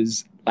 group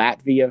is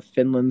Latvia,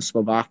 Finland,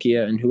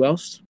 Slovakia, and who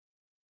else?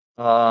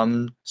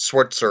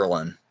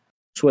 Switzerland.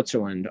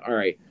 Switzerland. All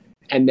right.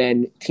 And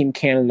then Team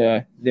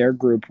Canada, their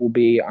group will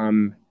be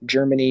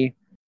Germany,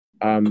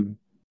 and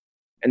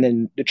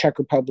then the Czech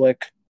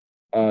Republic,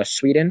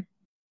 Sweden,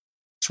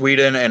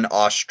 and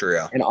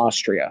Austria.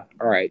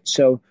 All right.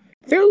 So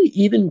fairly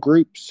even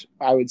groups,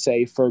 I would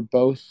say, for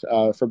both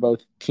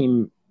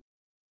Team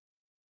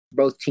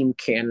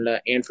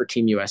Canada and for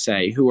Team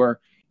USA, who are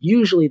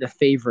usually the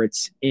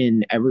favorites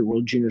in every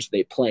World Juniors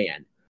they play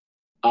in.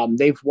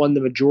 They've won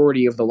the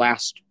majority of the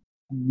last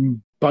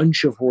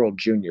bunch of World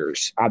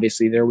Juniors.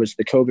 Obviously, there was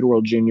the COVID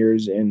World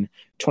Juniors in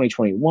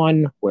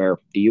 2021, where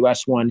the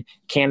U.S. won.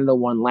 Canada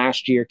won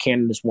last year.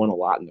 Canada's won a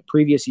lot in the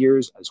previous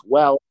years as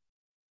well.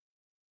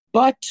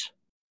 But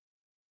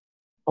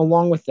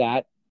along with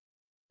that,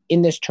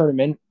 in this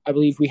tournament, I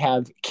believe we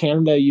have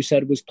Canada, you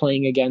said, was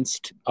playing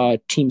against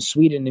Team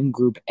Sweden in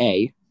Group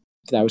A.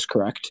 If that was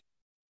correct.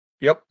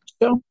 Yep.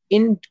 So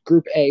in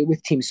Group A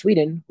with Team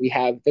Sweden, we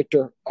have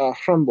Victor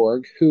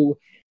Hamburg, who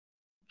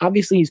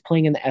obviously he's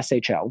playing in the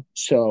SHL.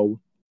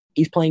 So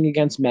he's playing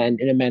against men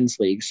in a men's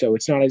league. So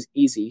it's not as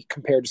easy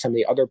compared to some of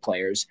the other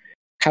players.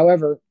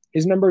 However,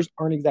 his numbers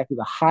aren't exactly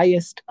the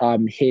highest.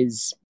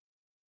 His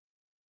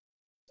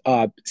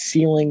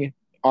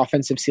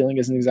offensive ceiling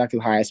isn't exactly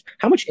the highest.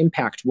 How much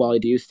impact, Wally,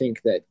 do you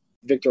think that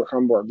Victor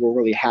Hamburg will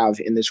really have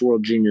in this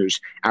World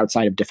Juniors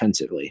outside of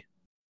defensively?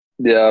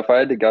 Yeah, if I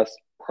had to guess,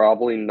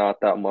 probably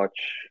not that much.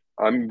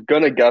 I'm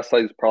going to guess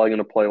he's probably going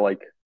to play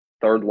like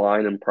third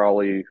line and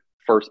probably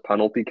first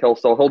penalty kill.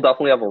 So he'll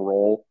definitely have a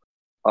role.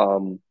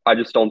 I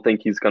just don't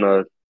think he's going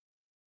to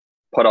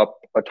put up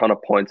a ton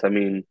of points. I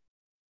mean,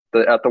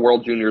 at the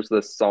World Juniors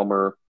this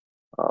summer,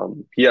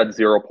 he had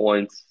 0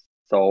 points.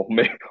 So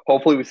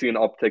hopefully we see an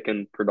uptick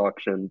in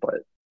production, but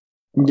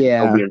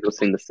it'll be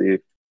interesting to see.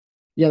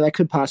 Yeah, that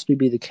could possibly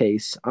be the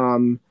case,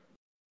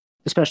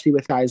 especially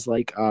with guys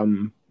like,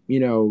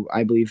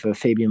 I believe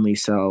Fabian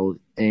Lysell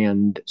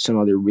and some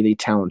other really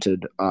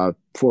talented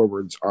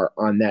forwards are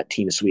on that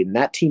team of Sweden.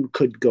 That team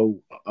could go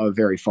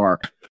very far.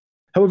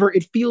 However,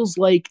 it feels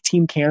like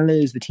Team Canada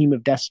is the team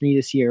of destiny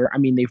this year. I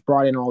mean, they've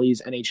brought in all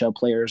these NHL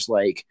players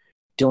like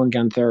Dylan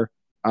Guenther,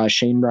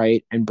 Shane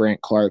Wright, and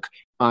Brandt Clark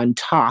on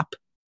top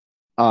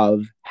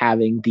of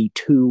having the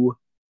two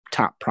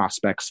top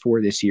prospects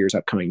for this year's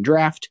upcoming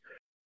draft,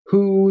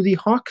 who the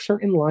Hawks are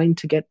in line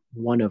to get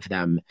one of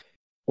them.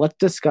 Let's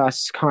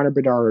discuss Connor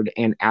Bedard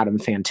and Adam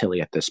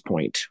Fantilli at this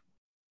point.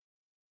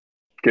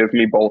 Give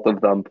me both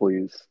of them,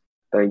 please.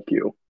 Thank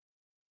you.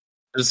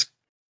 Just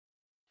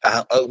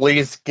at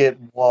least get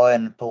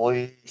one,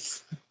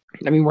 please.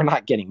 I mean, we're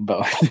not getting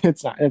both.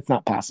 It's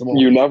not possible.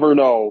 You never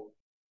know.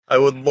 I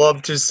would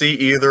love to see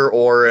either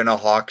or in a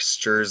Hawks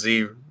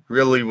jersey.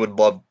 Really would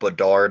love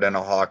Bedard in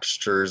a Hawks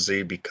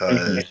jersey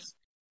because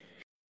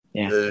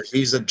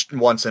he's a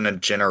once in a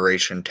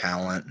generation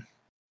talent.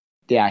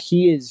 Yeah,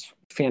 he is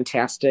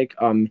fantastic.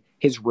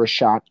 His wrist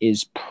shot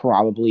is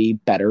probably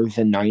better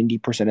than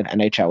 90% of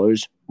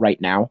NHLers right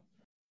now.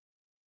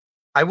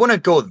 I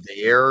wouldn't go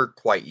there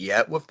quite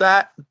yet with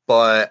that,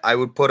 but I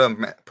would put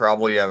him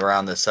probably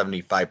around the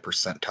 75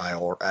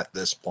 percentile at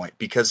this point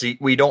because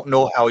we don't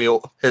know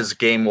how his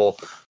game will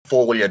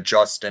fully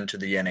adjust into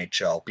the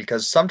NHL.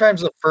 Because sometimes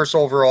the first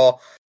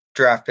overall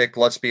draft pick,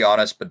 let's be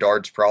honest,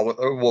 Bedard's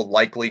will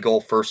likely go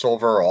first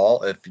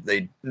overall. If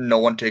no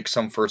one takes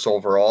him first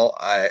overall,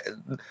 I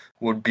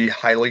would be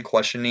highly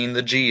questioning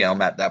the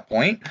GM at that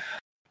point.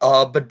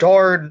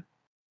 Bedard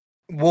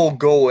will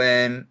go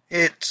in.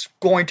 It's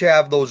going to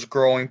have those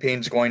growing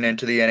pains going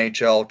into the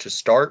NHL to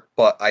start,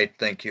 but I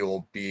think he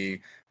will be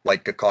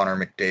like a Connor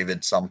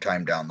McDavid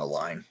sometime down the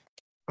line.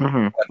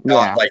 Mm-hmm.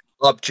 Not like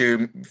up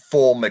to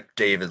full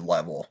McDavid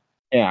level.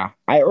 Yeah,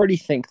 I already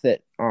think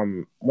that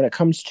when it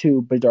comes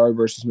to Bedard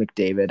versus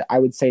McDavid, I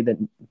would say that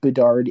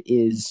Bedard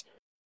is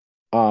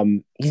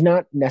he's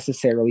not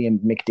necessarily a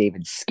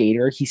McDavid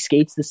skater. He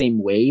skates the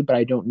same way, but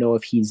I don't know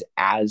if he's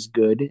as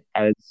good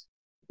as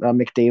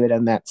McDavid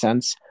in that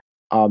sense.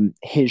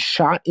 His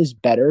shot is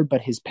better,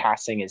 but his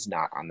passing is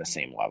not on the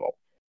same level.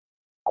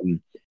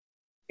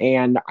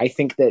 And I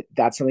think that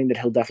that's something that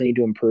he'll definitely need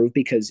to improve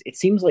because it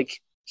seems like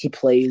he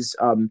plays,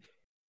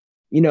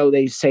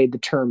 they say the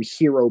term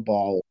hero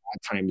ball a lot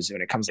of times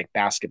when it comes like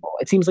basketball.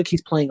 It seems like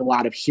he's playing a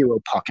lot of hero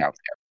puck out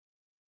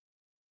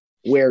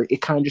there, where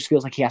it kind of just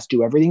feels like he has to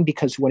do everything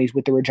because when he's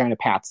with the Regina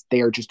Pats,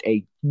 they are just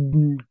a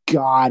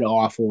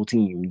god-awful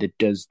team that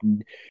does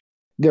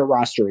 – their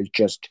roster is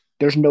just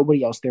There's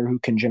nobody else there who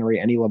can generate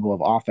any level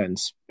of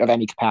offense of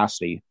any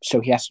capacity.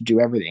 So he has to do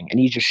everything, and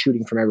he's just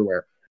shooting from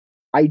everywhere.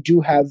 I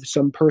do have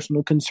some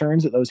personal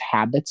concerns that those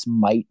habits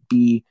might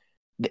be.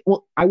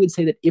 Well, I would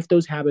say that if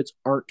those habits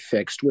aren't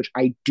fixed, which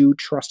I do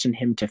trust in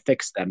him to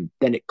fix them,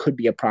 then it could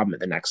be a problem at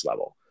the next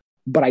level.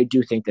 But I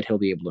do think that he'll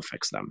be able to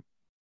fix them.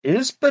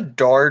 Is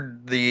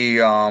Bedard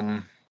the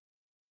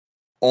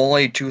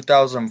only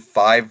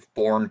 2005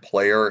 born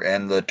player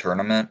in the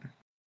tournament?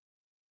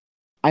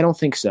 I don't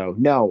think so.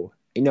 No,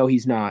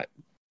 he's not.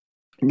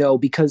 No,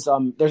 because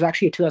there's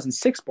actually a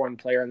 2006 born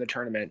player in the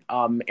tournament.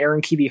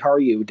 Aaron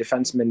Kiviharju,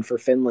 defenseman for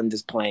Finland,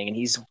 is playing, and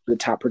he's the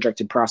top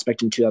projected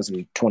prospect in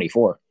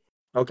 2024.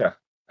 Okay.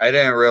 I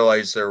didn't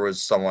realize there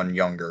was someone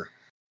younger.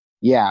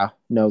 Yeah,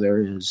 no,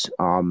 there is.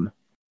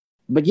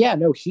 But yeah,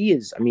 no, he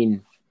is. I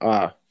mean,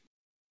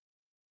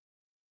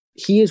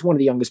 he is one of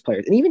the youngest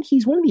players, and even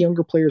he's one of the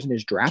younger players in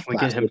his draft Can we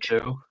class. get him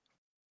too?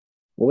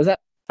 What was that?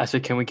 I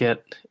said, can we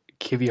get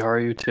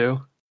Kiviharju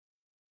too?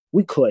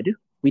 We could.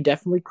 We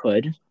definitely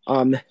could.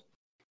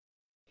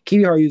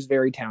 Kiviharju is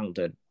very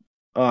talented.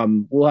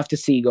 We'll have to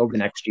see over the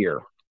next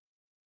year.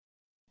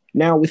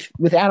 Now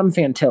with Adam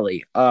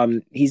Fantilli,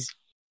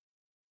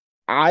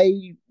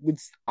 I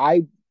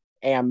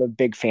am a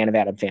big fan of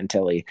Adam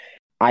Fantilli.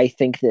 I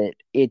think that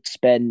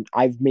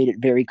I've made it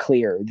very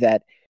clear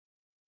that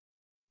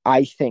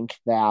I think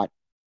that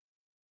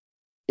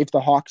if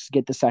the Hawks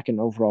get the second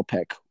overall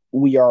pick,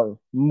 we are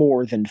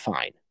more than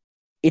fine.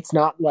 It's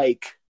not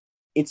like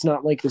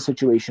the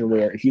situation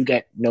where if you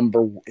get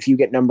number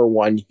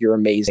one, you're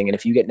amazing, and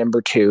if you get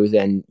number two,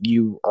 then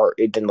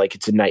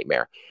it's a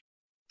nightmare.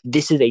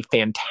 This is a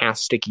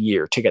fantastic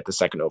year to get the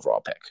second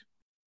overall pick,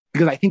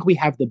 because I think we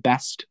have the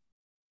best.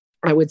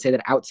 I would say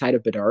that outside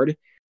of Bedard,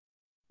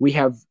 we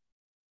have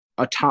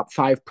a top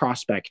 5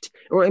 prospect,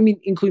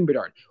 including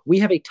Bedard, we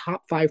have a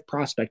top 5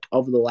 prospect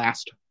of the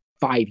last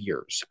 5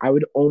 years. I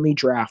would only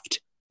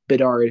draft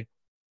Bedard,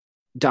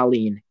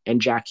 Dahlin,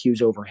 and Jack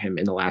Hughes over him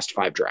in the last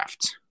 5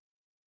 drafts.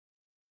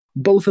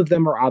 Both of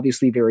them are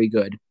obviously very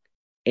good,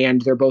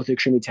 and they're both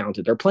extremely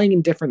talented. They're playing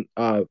in different,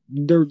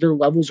 their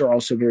levels are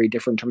also very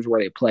different in terms of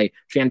where they play.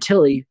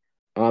 Fantilli,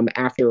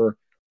 after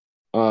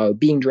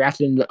being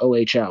drafted in the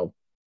OHL,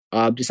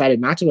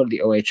 decided not to go to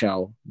the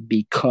OHL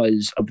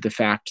because of the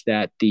fact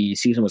that the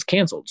season was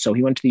canceled. So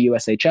he went to the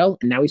USHL,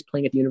 and now he's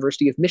playing at the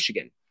University of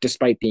Michigan,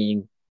 despite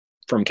being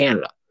from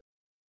Canada.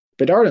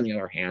 Bedard, on the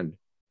other hand,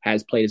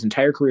 has played his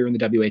entire career in the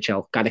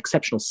WHL, got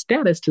exceptional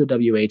status to the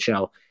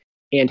WHL,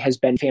 and has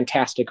been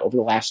fantastic over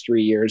the last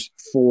 3 years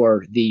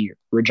for the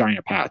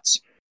Regina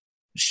Pats.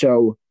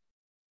 So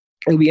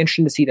it'll be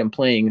interesting to see them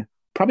playing.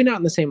 Probably not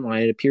in the same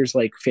line. It appears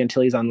like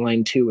Fantilli's on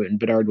line 2 and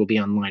Bedard will be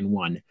on line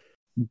 1.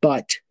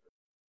 But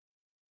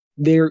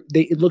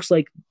it looks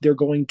like they're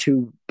going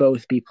to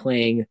both be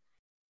playing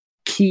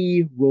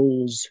key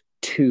roles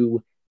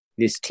to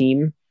this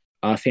team.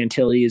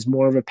 Fantilli is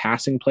more of a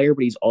passing player,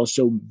 but he's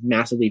also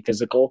massively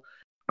physical.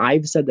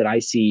 I've said that I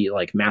see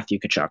like Matthew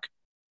Tkachuk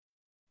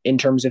in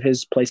terms of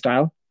his play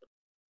style.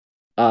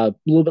 A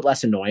little bit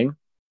less annoying,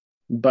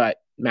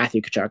 but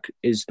Matthew Tkachuk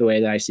is the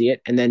way that I see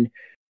it. And then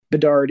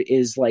Bedard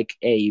is like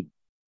a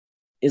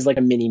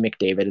mini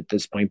McDavid at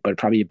this point, but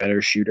probably a better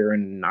shooter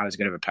and not as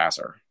good of a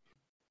passer.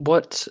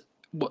 What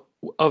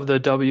of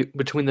the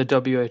between the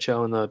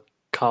WHL and the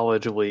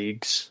college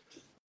leagues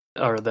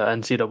or the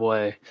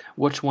NCAA,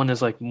 which one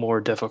is like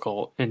more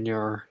difficult in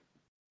your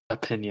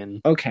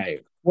opinion? Okay.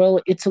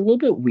 Well, it's a little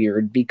bit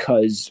weird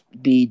because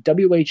the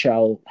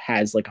WHL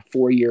has like a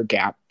 4-year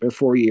gap or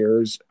 4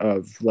 years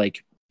of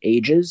like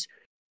ages,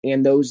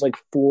 and those like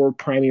 4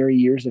 primary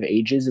years of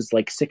ages is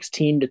like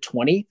 16 to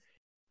 20.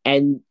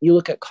 And you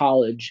look at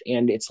college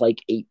and it's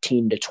like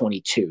 18 to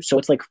 22. So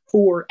it's like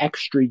 4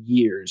 extra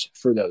years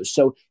for those.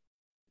 So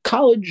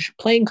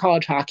playing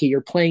college hockey,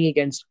 you're playing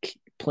against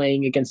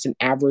an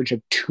average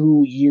of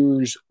 2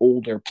 years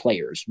older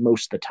players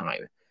most of the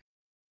time.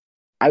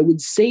 I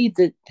would say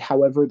that,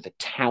 however, the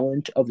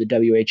talent of the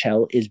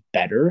WHL is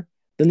better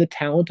than the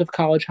talent of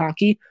college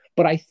hockey,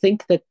 but I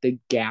think that the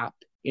gap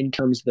in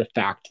terms of the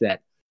fact that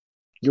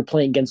you're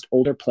playing against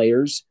older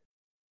players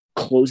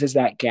closes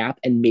that gap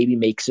and maybe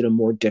makes it a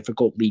more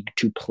difficult league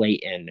to play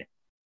in.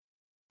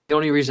 The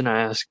only reason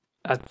I ask,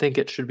 I think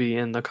it should be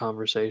in the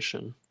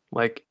conversation.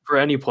 Like for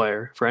any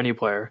player,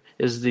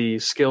 is the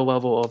skill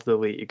level of the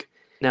league.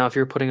 Now, if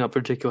you're putting up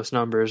ridiculous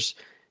numbers,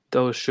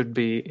 those should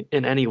be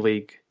in any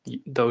league.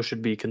 Those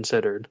should be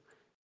considered.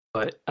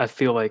 But I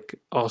feel like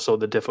also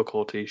the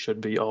difficulty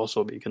should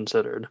also be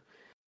considered.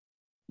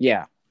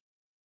 Yeah.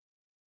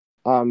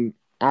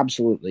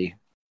 Absolutely.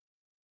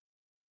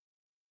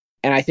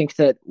 And I think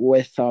that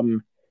with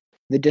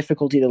the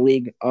difficulty of the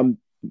league,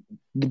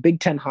 the Big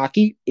Ten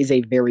hockey is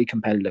a very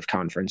competitive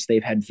conference.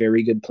 They've had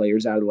very good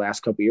players out of the last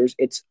couple of years.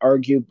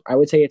 I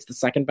would say it's the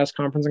second best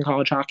conference in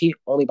college hockey,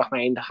 only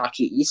behind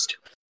Hockey East,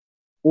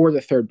 or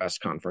the third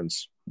best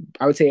conference.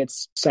 I would say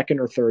it's second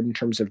or third in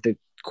terms of the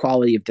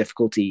quality of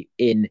difficulty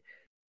in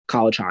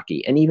college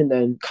hockey. And even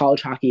then,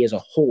 college hockey as a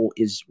whole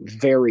is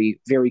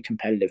very, very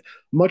competitive,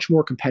 much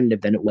more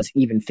competitive than it was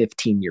even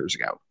 15 years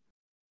ago.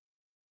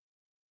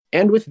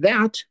 And with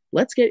that,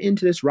 let's get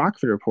into this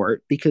Rockford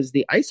report because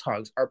the Ice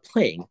Hogs are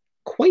playing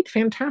quite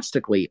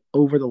fantastically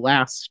over the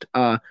last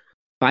 5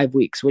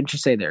 weeks. What'd you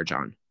say there,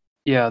 John?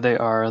 Yeah, they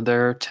are.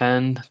 They're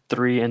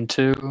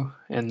 10-3-2,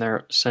 and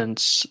they're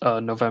since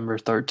November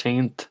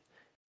 13th,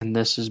 and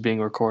this is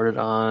being recorded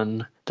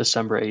on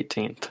December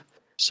 18th.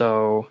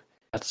 So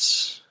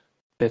that's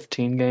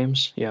 15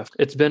 games. Yeah,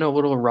 it's been a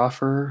little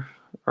rougher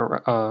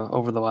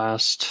over the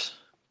last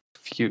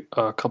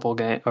couple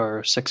game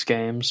or 6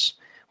 games.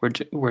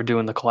 We're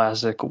doing the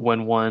classic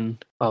win 1,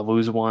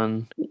 lose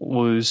 1,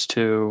 lose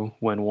 2,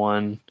 win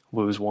 1,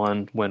 lose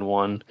 1, win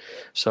 1.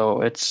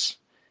 So it's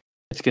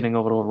getting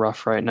a little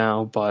rough right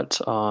now,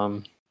 but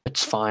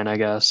it's fine, I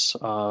guess.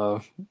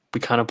 We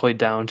kind of played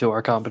down to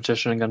our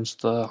competition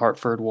against the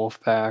Hartford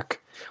Wolfpack.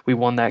 We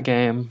won that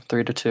game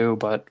 3-2,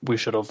 but we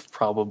should have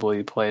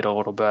probably played a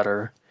little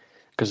better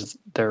because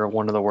they're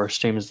one of the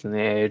worst teams in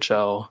the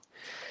AHL.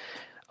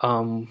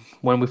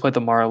 When we played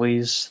the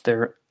Marlies,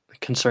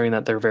 considering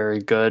that they're very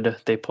good,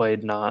 they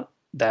played not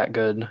that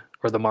good,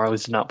 or the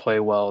Marlies did not play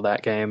well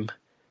that game,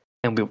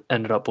 and we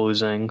ended up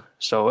losing.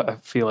 So I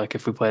feel like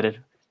if we played it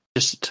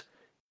just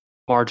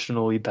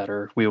marginally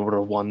better, we would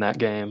have won that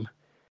game.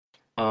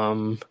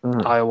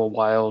 Iowa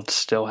Wild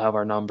still have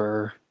our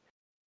number.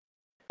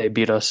 They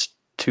beat us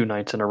 2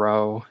 nights in a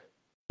row,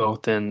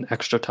 both in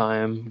extra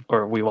time,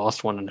 or we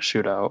lost one in a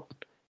shootout,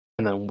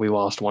 and then we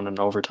lost one in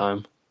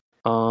overtime.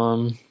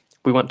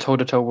 We went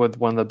toe-to-toe with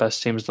one of the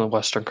best teams in the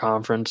Western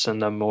Conference and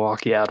the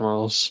Milwaukee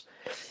Admirals.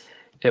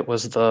 It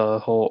was the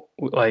whole,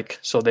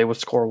 so they would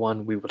score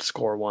 1, we would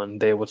score 1.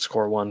 They would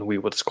score 1, we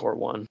would score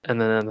 1. And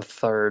then in the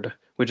third,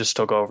 we just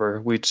took over.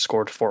 We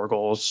scored 4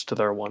 goals to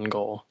their 1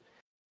 goal.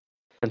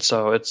 And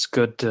so it's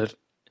good to,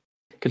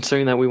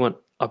 considering that we went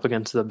up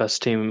against the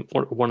best team,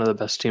 one of the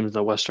best teams in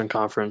the Western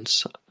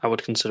Conference, I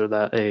would consider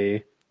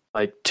that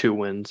 2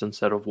 wins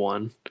instead of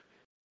 1.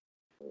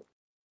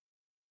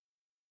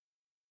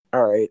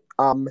 All right.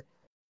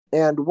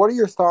 And what are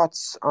your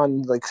thoughts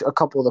on a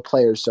couple of the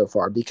players so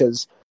far?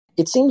 Because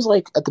it seems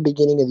like at the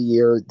beginning of the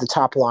year, the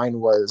top line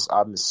was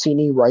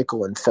Cini,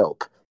 Reichel, and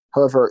Philp.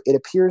 However, it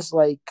appears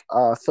like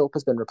Philp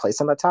has been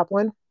replaced on that top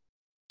line.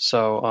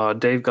 So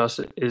Dave Gust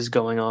is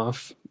going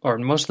off, or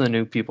most of the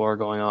new people are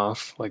going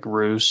off, like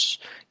Roos,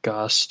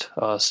 Gust,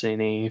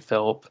 Cini,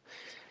 Philp.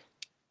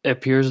 It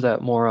appears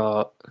that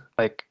more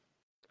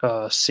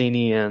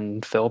Cini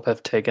and Philp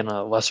have taken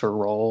a lesser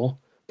role,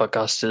 but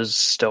Gust is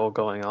still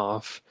going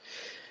off.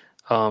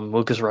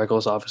 Lucas Reichel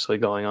is obviously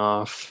going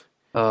off.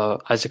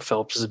 Isaac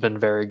Phillips has been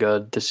very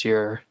good this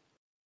year.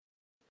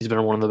 He's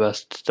been one of the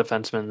best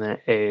defensemen in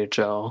the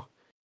AHL.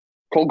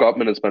 Cole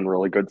Gutman has been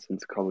really good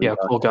since coming back.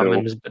 Cole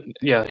Gutman has been,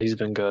 he's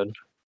been good.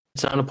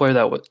 It's not a player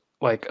that would,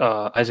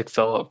 Isaac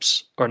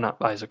Phillips, or not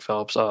Isaac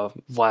Phillips,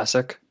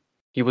 Vlasic.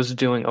 He was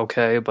doing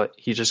okay, but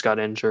he just got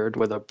injured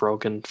with a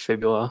broken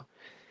fibula.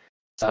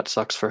 That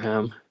sucks for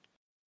him.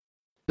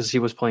 Because he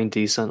was playing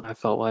decent, I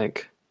felt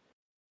like.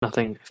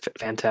 Nothing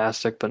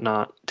fantastic, but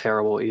not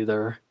terrible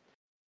either.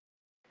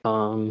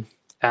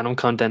 Adam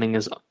Condenning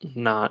is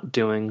not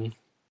doing...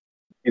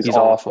 He's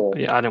awful.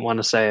 Yeah, I didn't want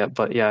to say it,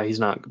 but yeah, he's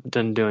not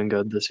been doing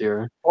good this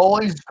year.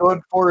 All he's good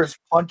for is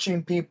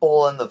punching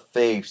people in the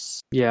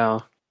face.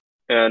 Yeah.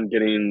 And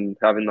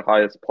having the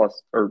highest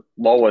plus or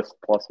lowest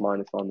plus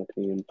minus on the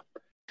team.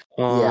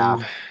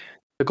 The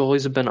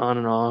goalies have been on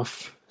and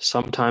off.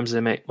 Sometimes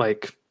they make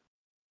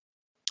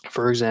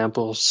for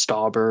example,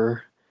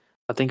 Stauber.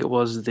 It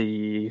was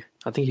the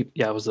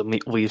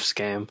Leafs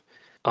game.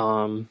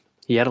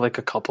 He had a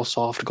couple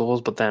soft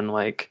goals, but then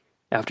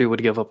after he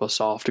would give up a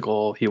soft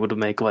goal, he would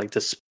make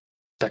this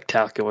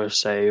spectacular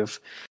save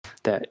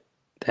that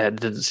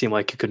didn't seem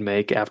like he could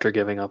make after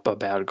giving up a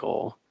bad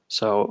goal.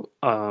 So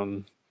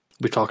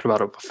we talked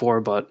about it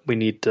before, but we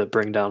need to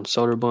bring down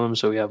Soderblom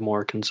so we have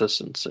more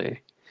consistency.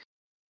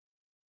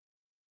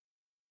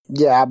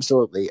 Yeah,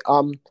 absolutely.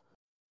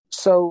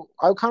 So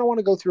I kind of want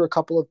to go through a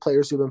couple of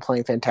players who've been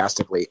playing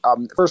fantastically.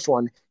 The first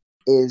one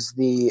is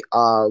the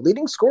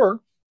leading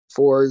scorer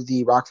for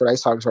the Rockford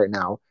Ice Hogs right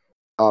now.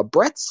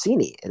 Brett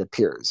Cini, it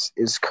appears,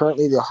 is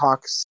currently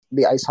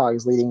the Ice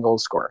Hogs' leading goal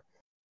scorer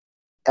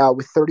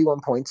with 31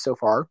 points so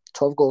far,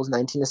 12 goals,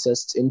 19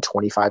 assists in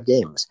 25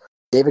 games.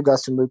 David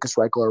Gust and Lucas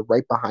Reichel are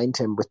right behind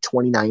him with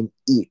 29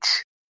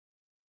 each.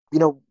 You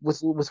know,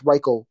 with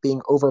Reichel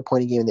being over a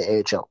point a game in the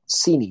AHL,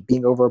 Cini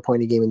being over a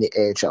point a game in the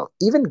AHL,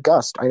 even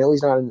Gust, I know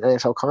he's not an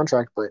NHL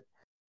contract, but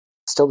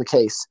still the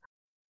case.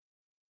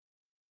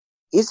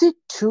 Is it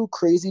too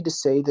crazy to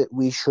say that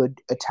we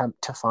should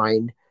attempt to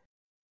find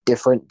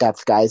different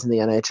depth guys in the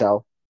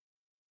NHL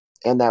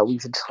and that we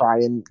should try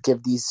and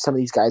give some of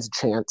these guys a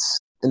chance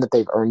and that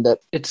they've earned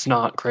it? It's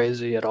not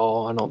crazy at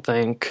all, I don't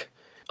think.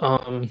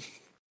 The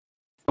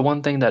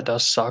one thing that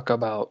does suck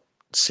about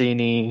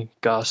Cini,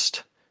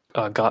 Gust,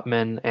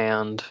 Gutman,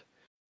 and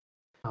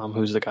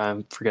who's the guy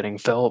I'm forgetting,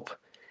 Philp,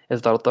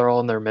 is that they're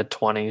all in their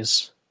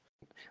mid-20s.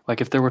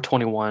 If they were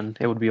 21,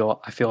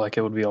 I feel like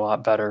it would be a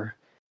lot better.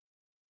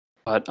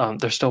 But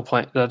they're still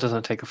playing. That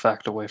doesn't take a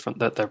fact away from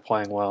that they're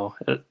playing well.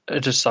 It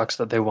just sucks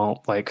that they won't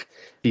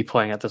be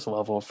playing at this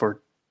level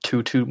for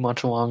too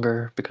much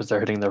longer because they're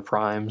hitting their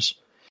primes.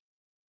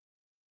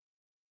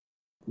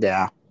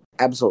 Yeah,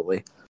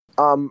 absolutely.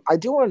 I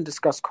do want to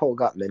discuss Cole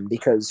Gutman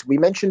because we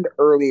mentioned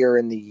earlier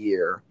in the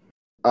year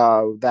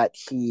that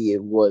he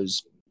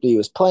was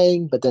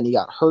playing, but then he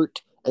got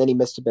hurt and then he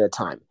missed a bit of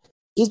time.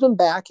 He's been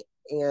back,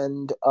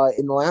 and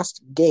in the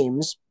last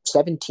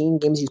 17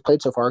 games he's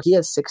played so far, he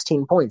has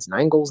 16 points,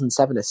 9 goals, and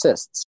 7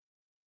 assists.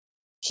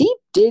 He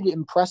did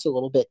impress a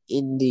little bit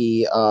in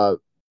the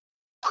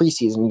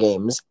preseason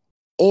games,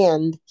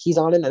 and he's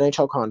on an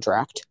NHL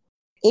contract,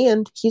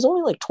 and he's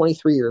only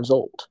 23 years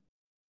old.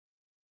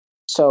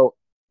 So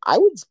I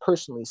would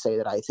personally say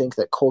that I think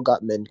that Cole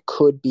Gutman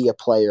could be a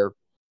player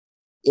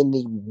in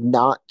the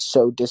not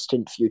so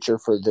distant future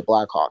for the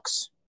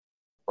Blackhawks.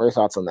 What are your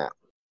thoughts on that?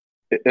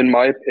 In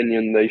my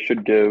opinion, they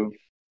should give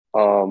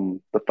my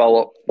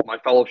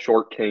fellow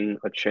short king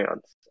a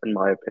chance. In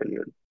my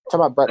opinion, Talk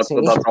about Brett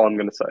Saney. That's all I'm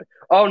going to say.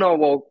 Oh no,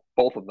 well,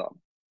 both of them.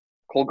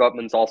 Cole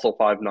Gutman's also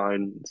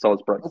 5'9", so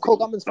is Brett. Cole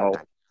Gutman's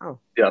 5'9". Oh,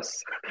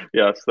 yes,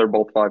 they're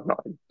both 5'9",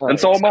 right. And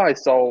so am I.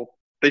 So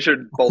they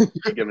should both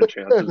be given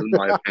chances, in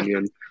my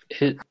opinion.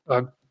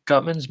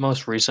 Gutman's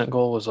most recent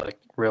goal was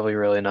really,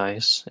 really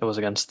nice. It was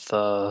against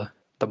the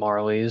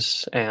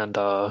Marlies, and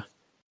it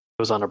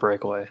was on a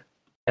breakaway.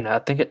 And I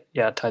think it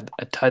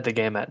tied the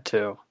game at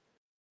 2.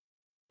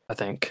 I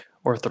think,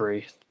 or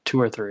 3,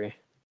 2 or 3.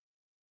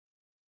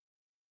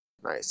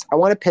 Nice. I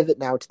want to pivot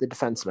now to the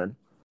defensemen,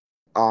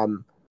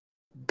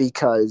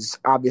 because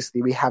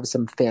obviously we have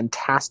some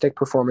fantastic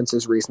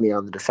performances recently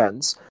on the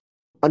defense.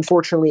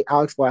 Unfortunately,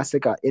 Alex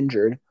Vlasic got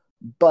injured,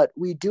 but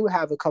we do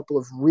have a couple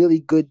of really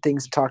good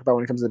things to talk about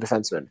when it comes to the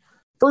defensemen.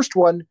 First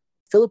one,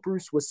 Philip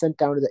Bruce was sent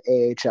down to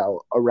the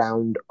AHL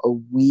around a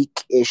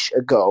week-ish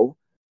ago,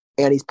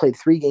 and he's played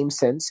 3 games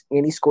since,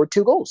 and he scored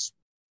 2 goals.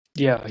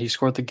 Yeah, he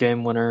scored the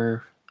game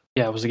winner.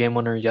 Yeah, it was the game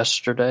winner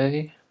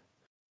yesterday,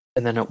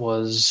 and then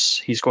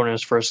he scored in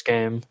his first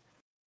game,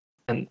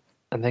 and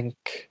I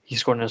think he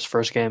scored in his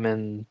first game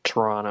in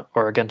Toronto,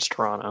 or against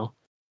Toronto.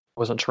 It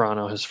wasn't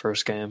Toronto his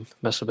first game.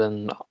 Must have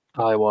been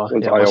Iowa.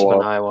 It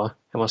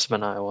must have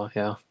been Iowa,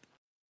 yeah.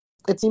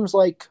 It seems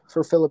like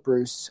for Philip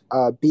Bruce,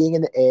 being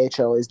in the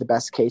AHL is the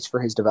best case for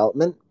his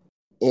development.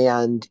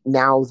 And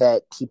now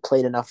that he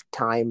played enough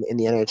time in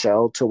the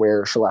NHL to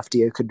where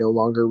Skellefteå could no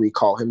longer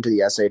recall him to the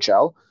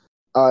SHL,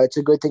 it's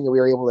a good thing that we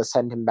were able to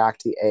send him back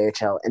to the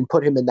AHL and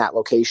put him in that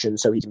location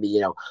so he can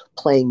be,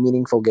 playing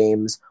meaningful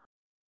games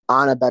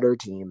on a better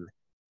team,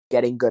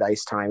 getting good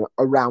ice time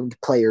around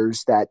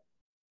players that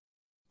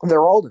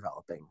they're all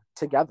developing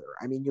together.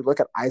 I mean, you look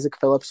at Isaac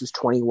Phillips, who's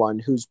 21,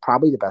 who's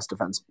probably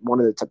one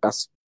of the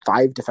best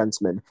 5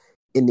 defensemen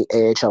in the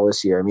AHL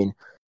this year. I mean,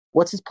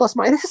 what's his plus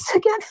minus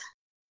again?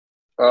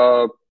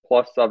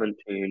 Plus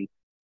 17.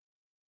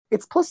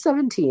 It's plus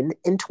 17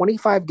 in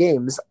 25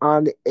 games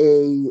on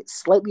a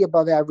slightly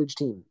above average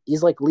team.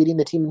 He's leading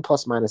the team in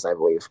plus minus, I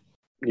believe.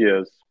 He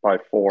is by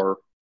 4.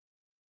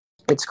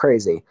 It's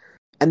crazy.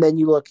 And then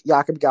you look,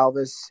 Jakob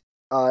Galvis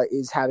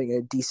is having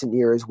a decent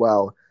year as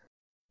well.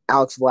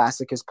 Alex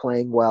Vlasic is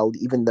playing well,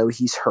 even though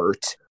he's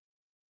hurt.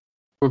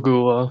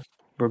 Regula.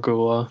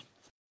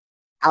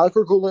 Alec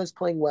Regula is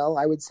playing well,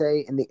 I would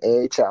say, in the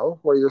AHL.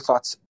 What are your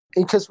thoughts?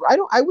 Because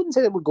I wouldn't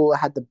say that Regula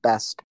had the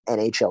best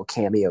NHL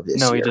cameo this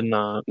year. No, he did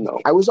not. No.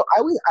 I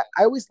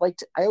always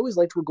liked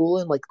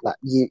Regula in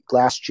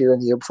last year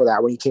and the year before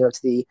that when he came up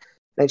to the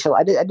NHL.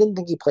 I didn't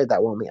think he played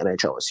that well in the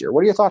NHL this year.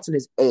 What are your thoughts on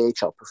his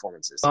AHL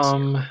performances this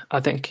year?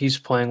 I think he's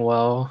playing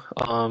well.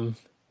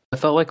 I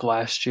felt like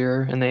last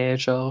year in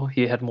the AHL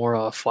he had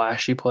more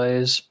flashy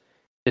plays.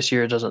 This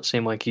year it doesn't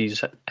seem like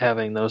he's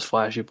having those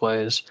flashy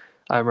plays.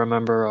 I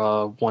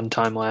remember one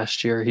time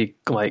last year he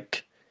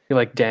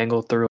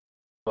dangled through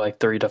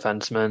 3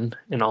 defensemen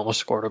and almost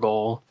scored a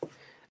goal.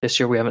 This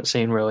year we haven't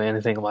seen really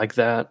anything like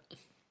that.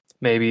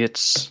 Maybe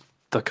it's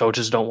the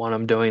coaches don't want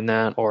him doing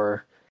that,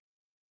 or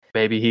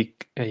maybe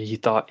he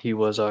thought he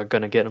was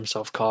going to get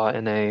himself caught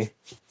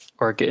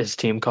or get his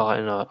team caught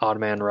in an odd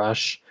man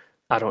rush.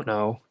 I don't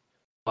know.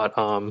 But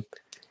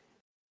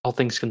all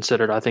things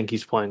considered, I think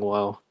he's playing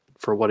well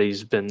for what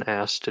he's been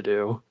asked to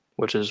do,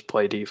 which is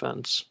play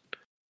defense.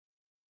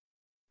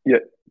 Yeah,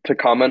 to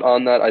comment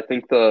on that, I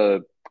think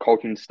the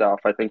coaching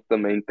staff, I think the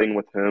main thing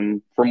with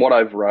him, from what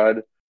I've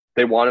read,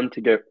 they want him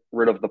to get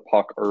rid of the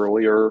puck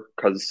earlier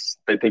because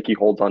they think he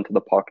holds onto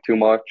the puck too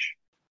much.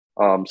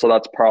 So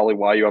that's probably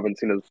why you haven't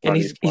seen his. And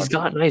he's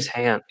got nice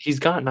hands. He's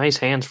got nice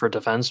hands for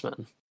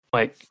defensemen.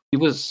 He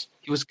was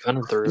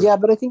gunning through. Yeah,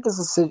 but I think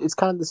it's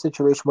kind of the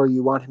situation where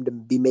you want him to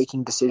be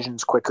making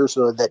decisions quicker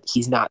so that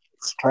he's not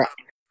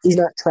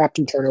trapped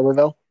in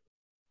turnoverville.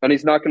 And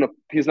he's not gonna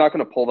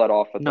pull that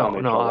off at no,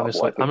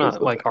 obviously. I'm not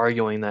thing.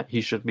 arguing that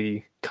he should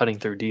be cutting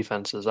through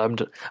defenses.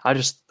 I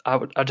just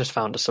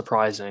found it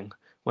surprising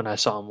when I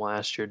saw him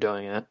last year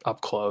doing it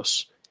up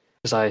close,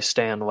 because I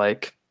stand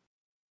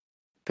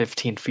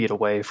 15 feet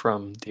away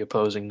from the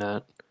opposing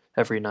net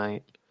every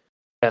night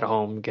at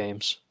home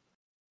games.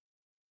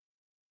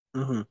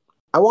 Hmm.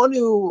 I want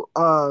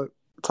to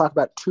talk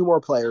about two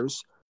more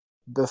players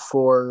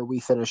before we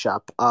finish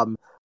up.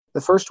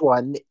 The first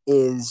one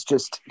is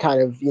just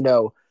kind of,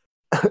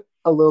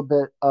 a little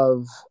bit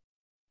of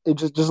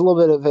just a little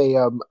bit of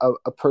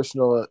a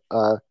personal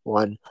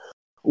one.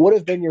 What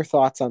have been your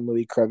thoughts on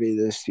Louis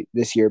Krebe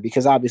this year?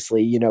 Because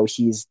obviously,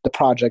 he's the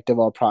project of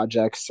all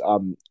projects.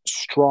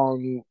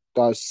 Strong,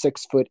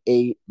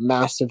 6'8",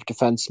 massive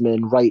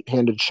defenseman,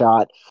 right-handed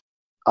shot.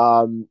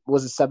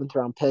 Was a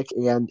seventh-round pick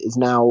and is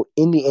now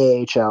in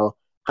the AHL.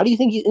 How do you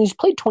think he's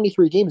played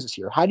 23 games this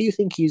year? How do you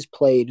think he's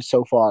played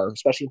so far,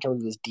 especially in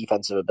terms of his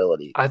defensive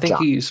ability? I think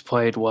John? he's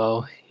played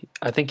well.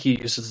 I think he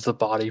uses the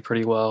body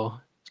pretty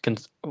well.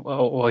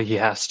 Well, he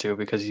has to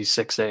because he's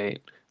 6'8".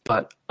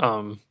 But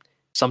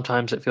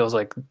sometimes it feels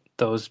like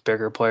those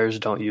bigger players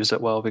don't use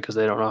it well because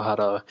they don't know how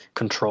to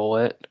control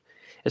it.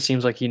 It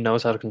seems like he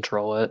knows how to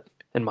control it,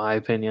 in my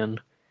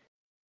opinion.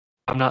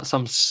 I'm not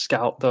some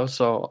scout, though,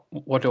 so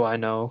what do I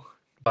know?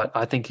 But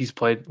I think he's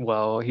played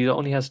well. He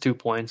only has 2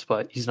 points,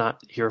 but he's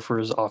not here for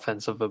his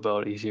offensive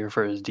ability. He's here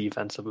for his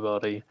defensive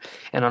ability.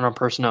 And on a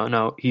personal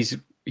note, he's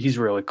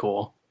really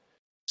cool.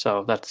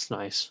 So that's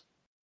nice.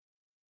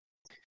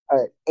 All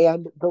right,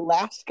 and the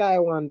last guy I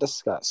want to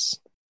discuss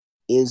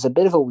is a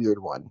bit of a weird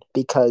one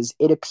because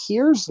it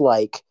appears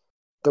like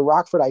the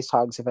Rockford Ice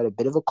Hogs have had a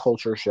bit of a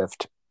culture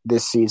shift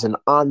this season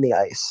on the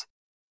ice.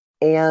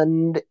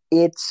 And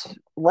it's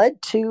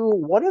led to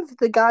one of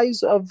the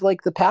guys of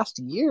like the past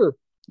year,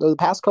 or the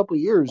past couple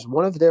of years,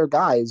 one of their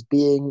guys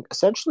being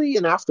essentially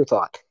an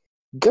afterthought.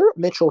 Garrett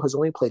Mitchell has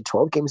only played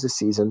 12 games this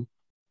season,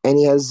 and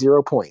he has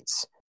 0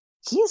 points.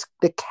 He's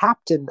the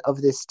captain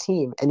of this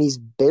team, and he's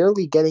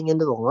barely getting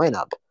into the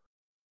lineup.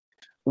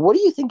 What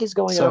do you think is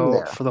going on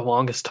there? So for the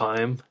longest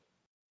time,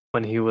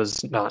 when he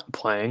was not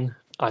playing,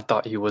 I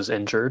thought he was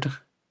injured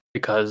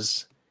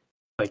because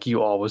like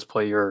you always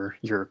play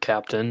your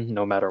captain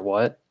no matter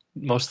what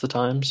most of the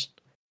times.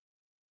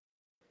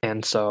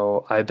 And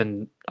so I've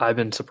been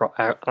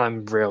surprised.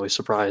 I'm really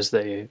surprised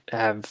they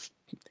have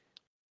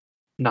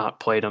not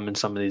played him in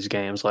some of these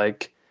games.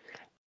 Like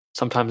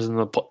sometimes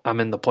I'm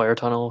in the player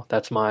tunnel.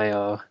 That's my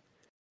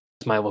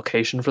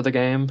location for the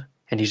game,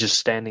 and he's just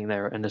standing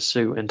there in a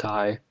suit and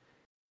tie,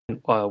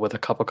 with a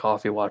cup of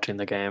coffee watching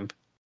the game.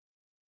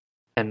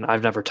 And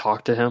I've never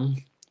talked to him.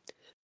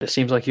 It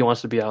seems like he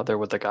wants to be out there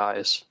with the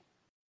guys,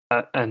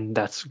 and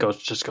that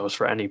goes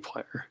for any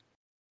player.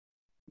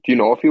 Do you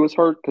know if he was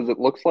hurt? Because it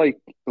looks like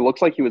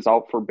he was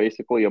out for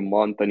basically a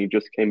month, and he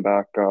just came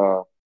back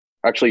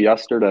actually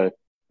yesterday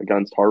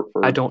against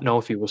Hartford. I don't know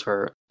if he was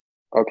hurt.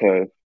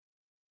 Okay.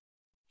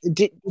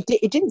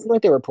 It didn't seem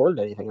like they reported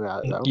anything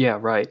about it, though. Yeah,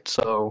 right.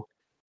 So,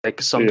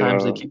 like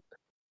sometimes Yeah. they keep.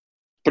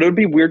 But it would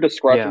be weird to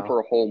scratch him Yeah. for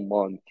a whole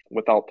month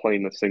without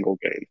playing a single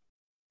game.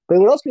 But it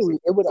would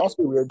also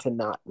be weird to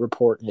not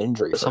report an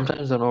injury. For him.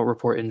 Sometimes they don't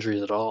report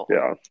injuries at all.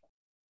 Yeah.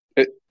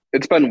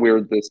 It's been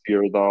weird this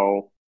year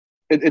though.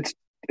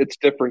 It's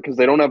different because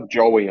they don't have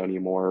Joey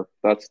anymore.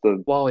 That's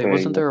the Wally, thing.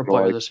 wasn't there a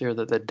player Like, this year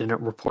that they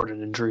didn't report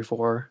an injury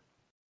for,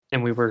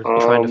 and we were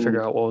trying to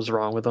figure out what was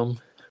wrong with him?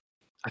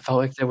 I felt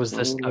like there was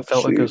this. I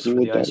felt like it was for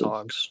the Ice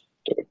Hogs.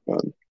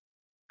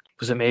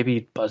 Was it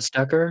maybe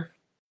Buzzdecker?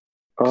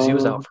 Because he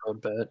was out for a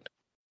bit.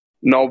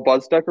 No,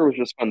 Buzzdecker was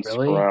just been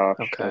Really?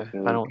 scratched. Okay,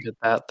 I don't get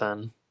that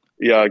then.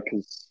 Yeah,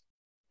 because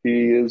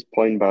he is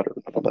playing better.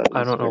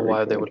 I don't know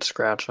why they would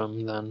scratch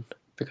him then,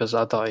 because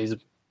I thought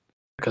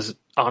because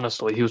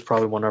honestly, he was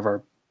probably one of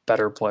our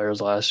better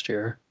players last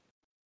year.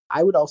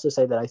 I would also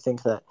say that I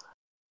think that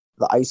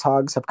the Ice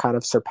Hogs have kind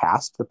of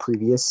surpassed the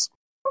previous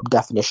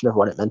definition of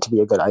what it meant to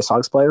be a good Ice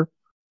Hogs player.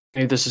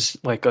 Maybe this is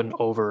like an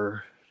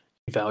over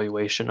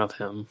evaluation of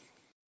him.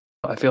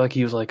 I feel like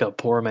he was like a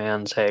poor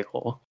man's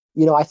Hagel.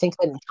 I think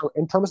that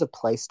in terms of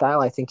play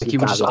style, I think He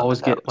would just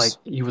always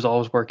he was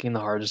always working the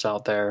hardest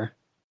out there.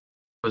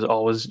 He was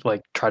always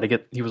like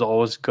he was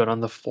always good on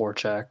the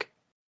forecheck.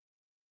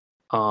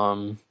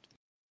 I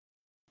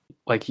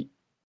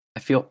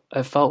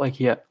felt like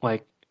he had,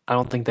 like, I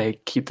don't think they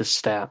keep the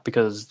stat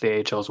because the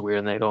AHL is weird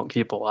and they don't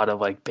keep a lot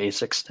of like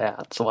basic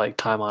stats like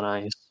time on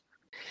ice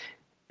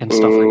and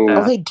stuff like that.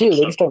 Oh, they do.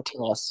 They just don't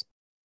tell us.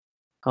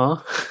 Huh?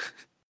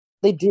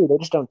 They do. They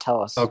just don't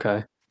tell us.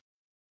 Okay.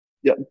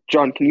 Yeah,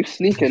 John, can you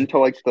sneak into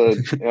like the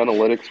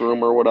analytics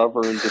room or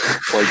whatever and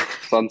just like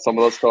send some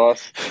of those to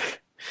us?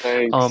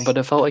 Thanks. But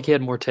it felt like he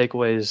had more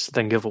takeaways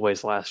than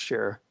giveaways last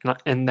year,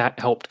 and that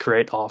helped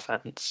create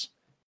offense.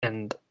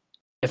 And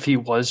if he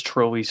was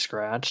truly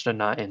scratched and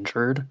not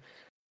injured,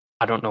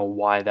 I don't know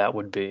why that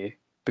would be,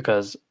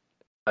 because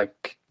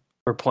like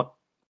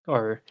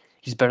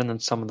he's better than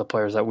some of the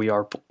players that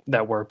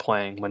were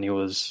playing when he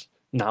was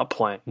not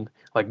playing,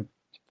 like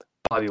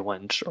Bobby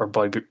Lynch or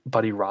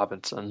Buddy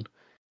Robinson.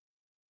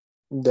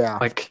 Yeah.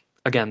 Like,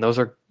 again, those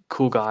are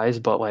cool guys,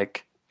 but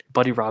like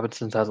Buddy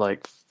Robinson has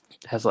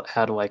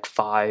had like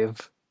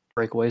 5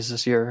 breakaways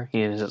this year.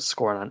 He hasn't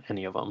scored on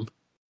any of them.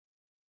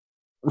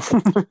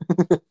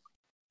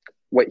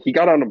 Wait, he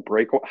got on a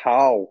break?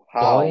 How?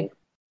 Wally?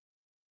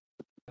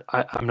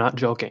 I'm not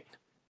joking.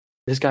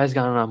 This guy's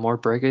gotten on more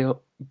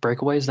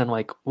breakaways than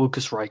like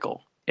Lucas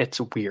Reichel.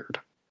 It's weird.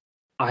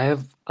 I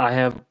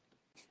have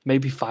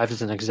maybe 5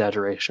 is an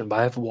exaggeration, but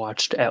I've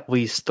watched at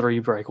least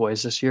 3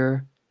 breakaways this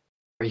year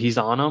where he's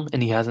on them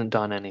and he hasn't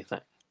done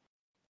anything.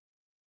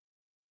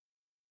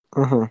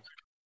 Mm-hmm.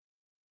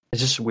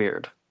 It's just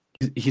weird.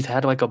 He's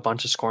had like a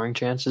bunch of scoring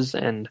chances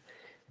and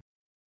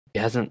he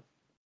hasn't.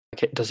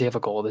 Does he have a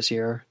goal this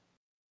year?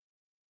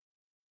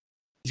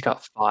 He's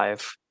got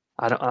 5.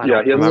 I don't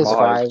Yeah, he has remember.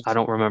 5. I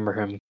don't remember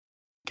him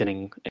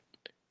getting.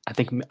 I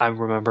think I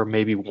remember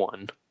maybe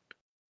 1.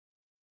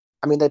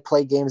 I mean, they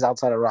play games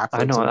outside of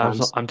Rockford I know.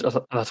 sometimes.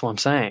 That's what I'm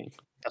saying.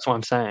 That's what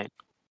I'm saying.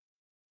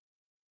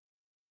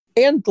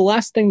 And the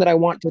last thing that I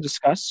want to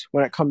discuss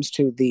when it comes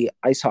to the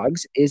Ice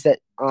Hogs is that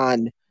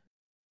on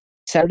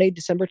Saturday,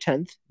 December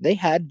 10th, they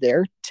had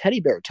their teddy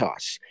bear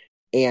toss.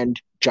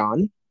 And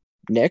John,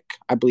 Nick,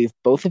 I believe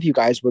both of you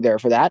guys were there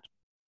for that.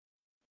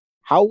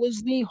 How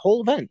was the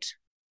whole event?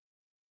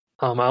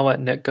 I'll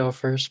let Nick go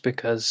first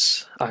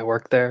because I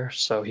work there,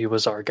 so he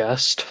was our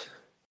guest.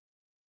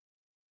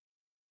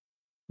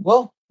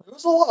 Well, it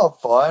was a lot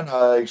of fun.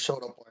 I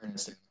showed up wearing a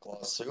Santa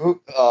Claus suit.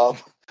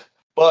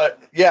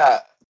 But yeah,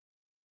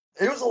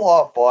 it was a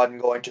lot of fun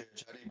going to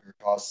the teddy bear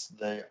toss.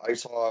 The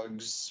Ice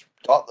Hogs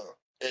got the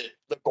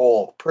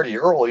goal pretty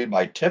early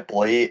by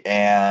Tipley,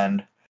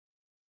 and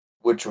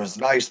which was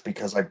nice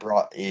because I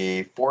brought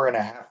a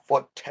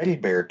 4.5-foot teddy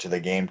bear to the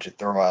game to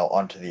throw out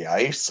onto the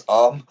ice.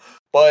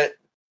 But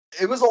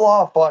it was a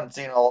lot of fun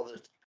seeing all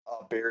the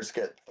bears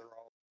get thrown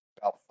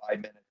about 5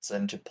 minutes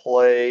into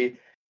play,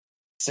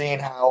 seeing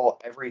how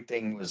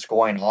everything was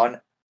going on.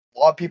 A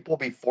lot of people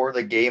before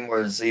the game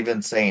was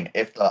even saying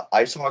if the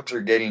Ice Hogs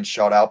are getting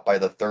shut out by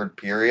the third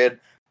period,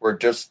 we're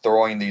just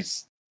throwing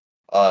these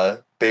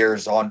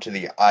bears onto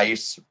the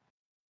ice,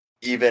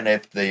 even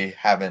if they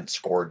haven't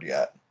scored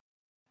yet.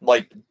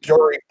 Like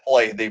during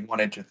play, they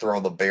wanted to throw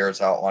the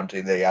bears out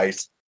onto the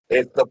ice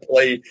if the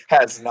play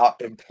has not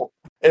been,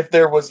 if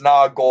there was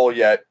not a goal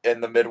yet in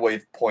the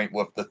midway point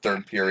with the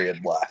third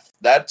period left.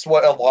 That's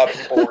what a lot of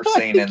people were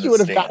saying in the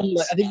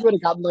stands. I think you would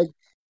have gotten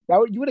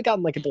you would have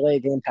gotten like a delay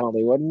game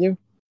penalty, wouldn't you?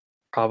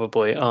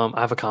 Probably. I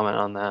have a comment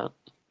on that,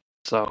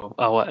 so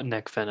I'll let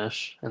Nick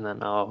finish and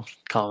then I'll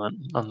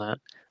comment on that.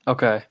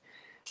 Okay.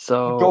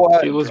 So Go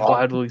ahead, it was John.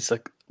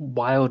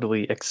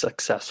 wildly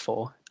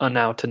successful.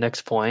 Now to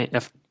Nick's point,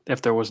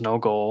 if there was no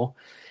goal,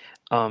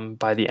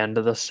 by the end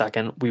of the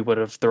second, we would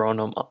have thrown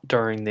them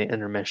during the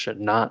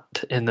intermission,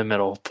 not in the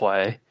middle of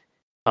play.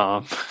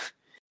 I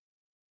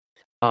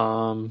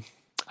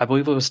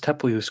believe it was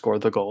Tepley who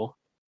scored the goal.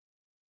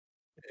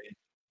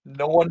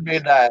 No one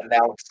made that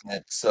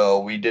announcement, so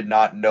we did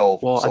not know.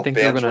 Well, so I think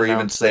they were fans going to were even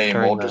announce it saying,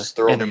 during "We'll the just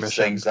throw these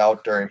intermission." things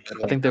out during."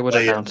 I think they would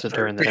announce it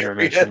during the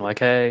intermission, like,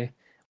 "Hey, we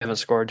haven't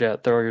scored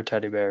yet. Throw your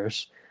teddy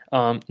bears."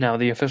 Now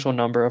the official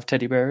number of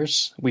teddy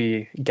bears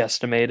we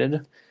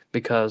guesstimated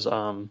because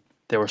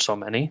there were so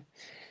many.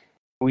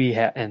 We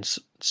had and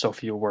so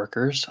few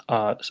workers.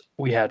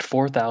 We had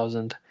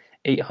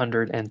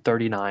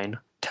 4,839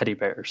 teddy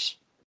bears.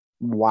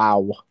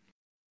 Wow.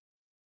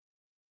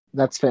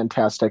 That's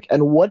fantastic.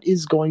 And what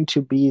is going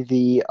to be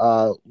the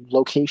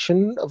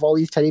location of all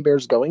these teddy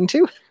bears going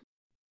to?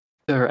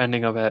 They're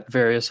ending up at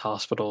various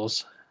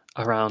hospitals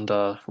around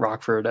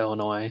Rockford,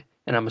 Illinois,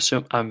 and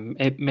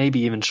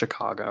maybe even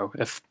Chicago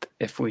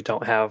if we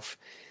don't have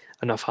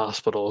enough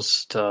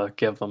hospitals to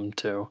give them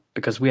to,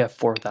 because we have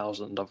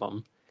 4,000 of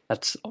them.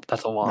 That's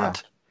a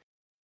lot.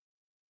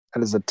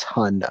 That is a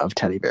ton of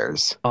teddy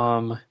bears.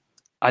 I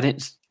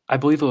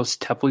believe it was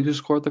Tepley who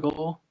scored the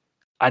goal.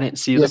 I didn't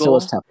see the Yes, it goal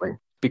was Tepley.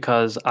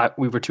 because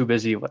we were too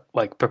busy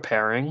like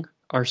preparing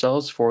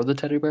ourselves for the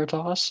teddy bear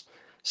toss.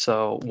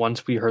 So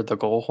once we heard the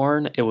goal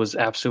horn, it was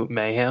absolute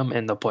mayhem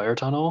in the player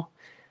tunnel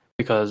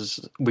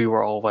because we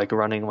were all like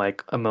running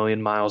like a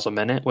million miles a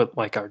minute with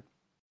like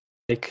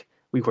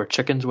we were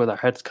chickens with our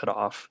heads cut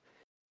off.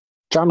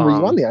 John, were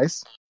you on the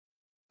ice?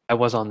 I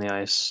was on the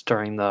ice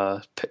during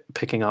the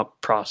picking up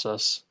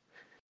process.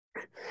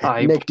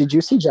 Nick, did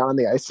you see John on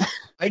the ice?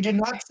 I did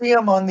not see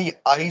him on the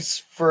ice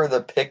for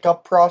the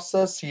pickup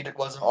process. He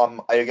wasn't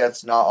on, I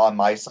guess, not on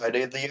my side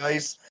of the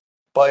ice,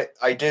 but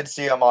I did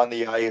see him on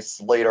the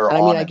ice later on.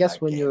 I mean, I guess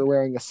when you're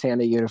wearing a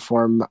Santa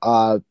uniform,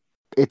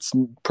 it's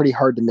pretty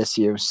hard to miss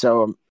you.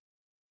 So,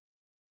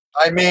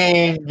 I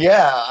mean,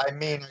 yeah, I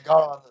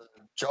got on the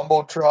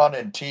Jumbotron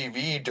and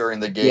TV during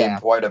the game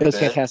quite a bit. It was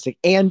fantastic.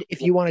 And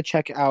if you want to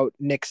check out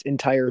Nick's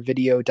entire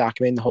video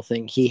documenting the whole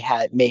thing, he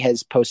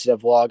has posted a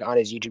vlog on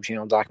his YouTube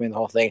channel documenting the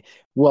whole thing.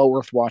 Well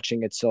worth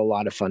watching. It's still a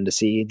lot of fun to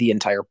see the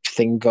entire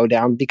thing go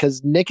down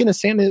because Nick in a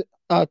Santa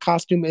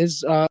costume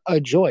is a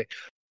joy.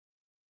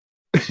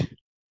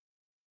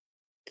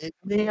 It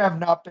may have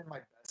not been my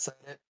best at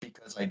it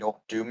because I don't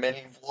do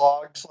many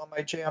vlogs on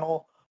my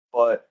channel,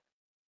 but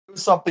it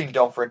was something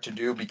different to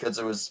do because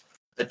it was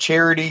a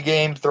charity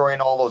game, throwing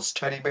all those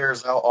teddy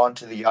bears out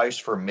onto the ice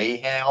for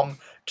mayhem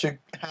to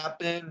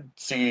happen.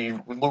 See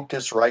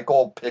Lucas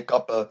Reichel pick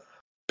up a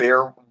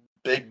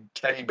big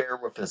teddy bear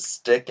with a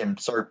stick and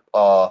start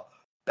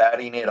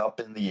batting it up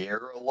in the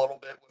air a little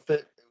bit with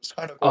it. It was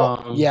kind of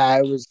cool. Yeah,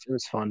 it was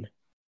fun.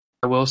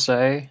 I will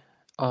say,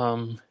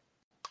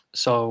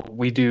 so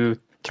we do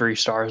 3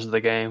 stars of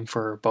the game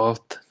for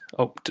both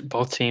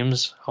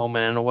teams, home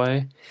and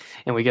away,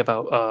 and we give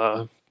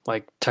out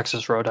like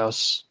Texas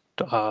Roadhouse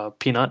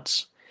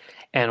peanuts.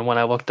 And when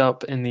I looked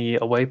up in the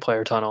away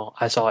player tunnel,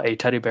 I saw a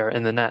teddy bear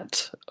in the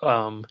net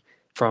from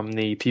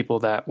the people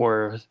that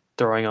were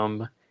throwing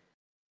them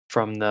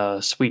from the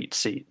suite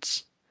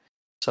seats.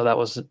 So that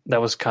was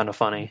kind of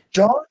funny.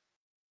 John,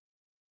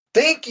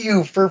 thank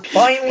you for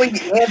finally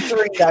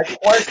answering that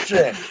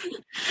question.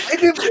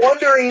 I've been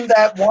wondering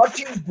that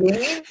watching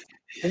games.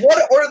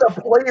 What are the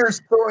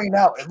players throwing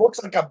out? It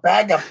looks like a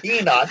bag of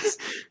peanuts,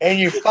 and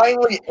you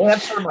finally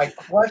answered my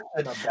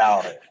question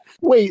about it.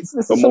 Wait, so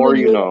this The is more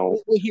something you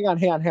know. Wait, hang on.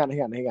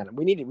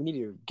 We need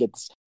to get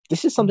this.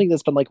 This is something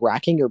that's been like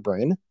racking your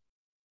brain.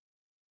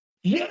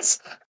 Yes.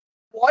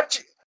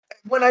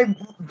 When I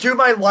do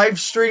my live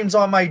streams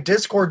on my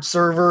Discord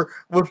server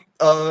with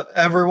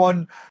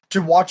everyone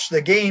to watch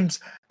the games,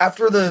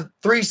 after the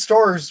 3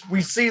 stars,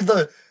 we see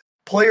the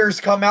players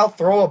come out,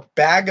 throw a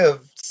bag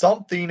of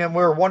something, and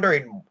we're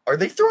wondering, are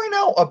they throwing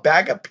out a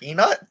bag of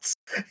peanuts?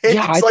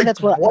 Yeah, I think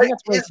that's what I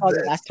saw this?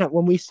 the last time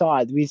when we saw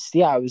it.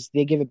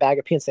 They give a bag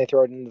of peanuts, they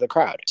throw it into the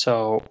crowd.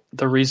 So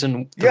the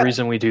reason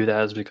we do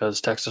that is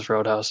because Texas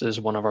Roadhouse is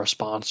one of our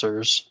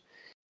sponsors.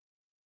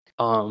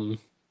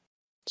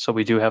 So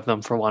we do have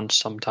them for lunch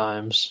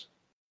sometimes.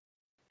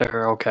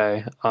 They're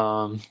okay.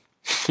 Now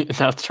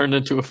it's turned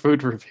into a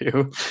food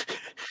review.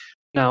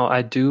 Now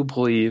I do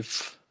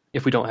believe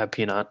if we don't have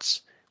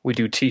peanuts, we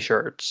do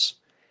t-shirts.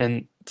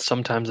 And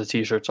sometimes the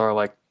t-shirts are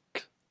like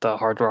the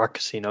Hard Rock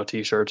Casino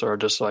t-shirts or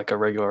just like a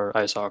regular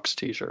Ice Hawks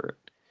t-shirt.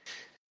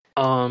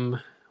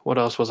 What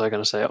else was I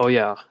going to say? Oh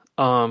yeah.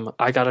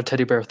 I got a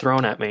teddy bear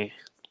thrown at me in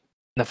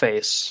the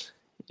face.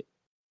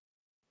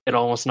 It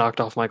almost knocked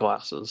off my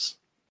glasses.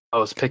 I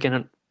was picking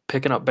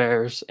up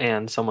bears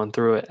and someone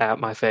threw it at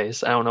my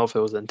face. I don't know if it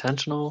was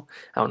intentional.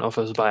 I don't know if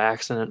it was by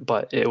accident,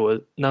 but it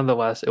was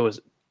nonetheless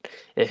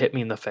it hit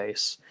me in the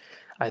face.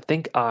 I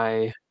think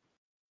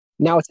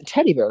Now it's a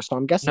teddy bear, so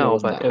I'm guessing it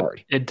wasn't that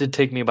hard. It did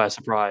take me by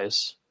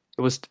surprise.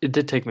 It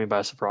did take me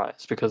by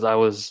surprise because I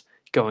was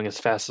going as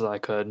fast as I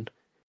could,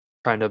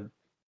 trying to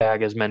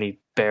bag as many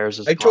bears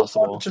as possible. I took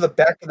one to the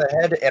back of the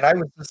head, and I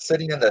was just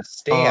sitting in the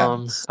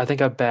stands. I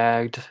think I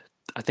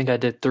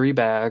did 3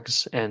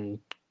 bags and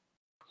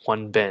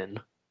 1 bin.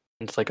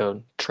 It's like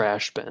a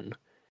trash bin.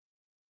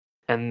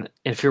 And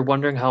if you're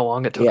wondering how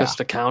long it took us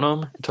to count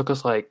them, it took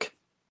us like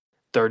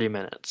 30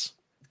 minutes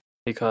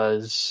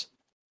because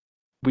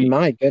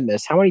my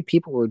goodness, how many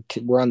people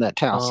were on that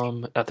task?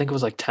 I think it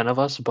was like 10 of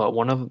us, but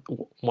one of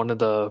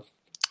the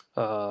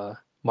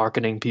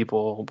marketing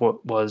people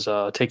was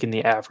taking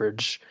the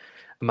average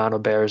amount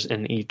of bears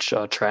in each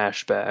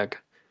trash bag,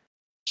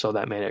 so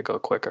that made it go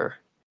quicker.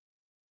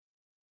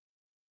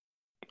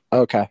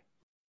 Okay.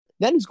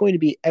 That is going to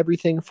be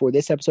everything for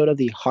this episode of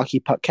the Hockey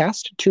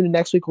Puckcast. Tune in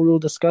next week where we will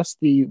discuss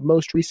the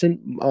most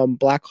recent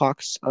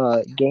Blackhawks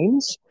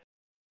games.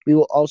 We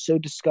will also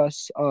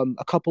discuss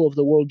a couple of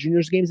the World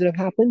Juniors games that have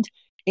happened,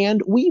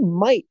 and we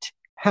might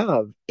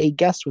have a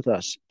guest with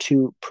us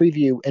to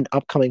preview an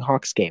upcoming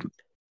Hawks game.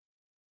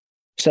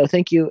 So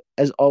thank you,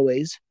 as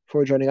always,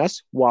 for joining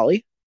us,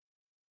 Wally.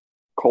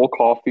 Cole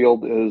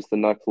Caulfield is the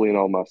next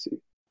Lionel Messi.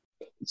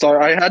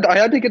 Sorry, I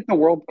had to get the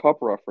World Cup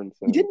reference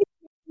in. You didn't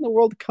even the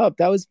World Cup.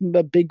 That was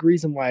a big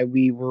reason why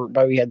we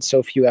had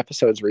so few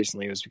episodes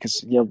recently. It was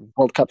because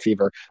World Cup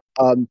fever.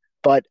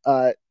 But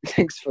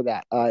thanks for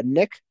that,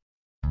 Nick.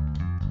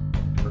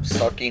 We're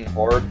sucking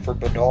hard for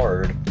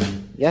Bedard.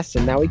 Yes,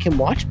 and now we can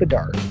watch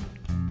Bedard.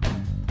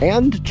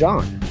 And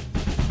John.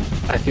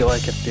 I feel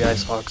like if the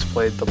Ice Hawks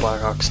played the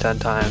Blackhawks 10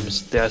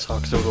 times, the Ice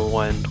Hawks would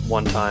win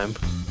 1 time,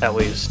 at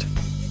least.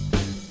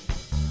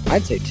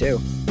 I'd say 2.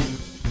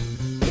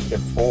 Make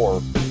it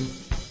 4.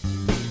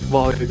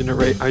 Well, are you gonna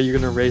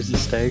raise the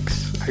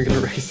stakes? Are you gonna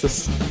raise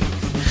this?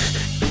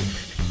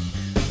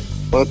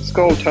 Let's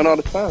go 10 out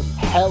of 10.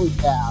 Hell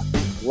yeah.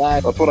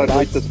 That's what I'd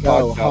rate this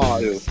podcast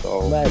Hogs. too. So.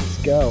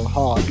 Let's go,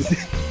 Hogs.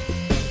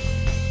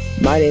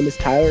 My name is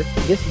Tyler.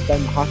 This has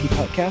been the Hockey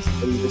Podcast,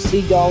 and we will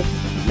see y'all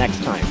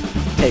next time.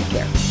 Take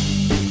care.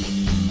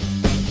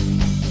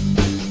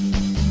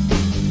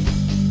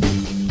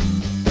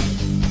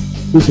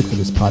 Music for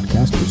this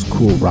podcast was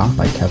Cool Rock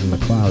by Kevin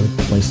MacLeod,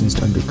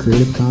 licensed under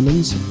Creative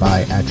Commons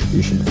by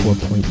Attribution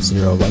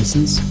 4.0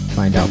 license.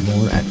 Find out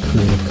more at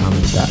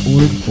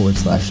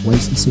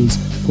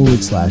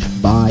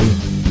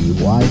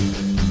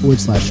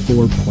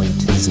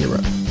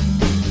creativecommons.org/licenses/by/4.0.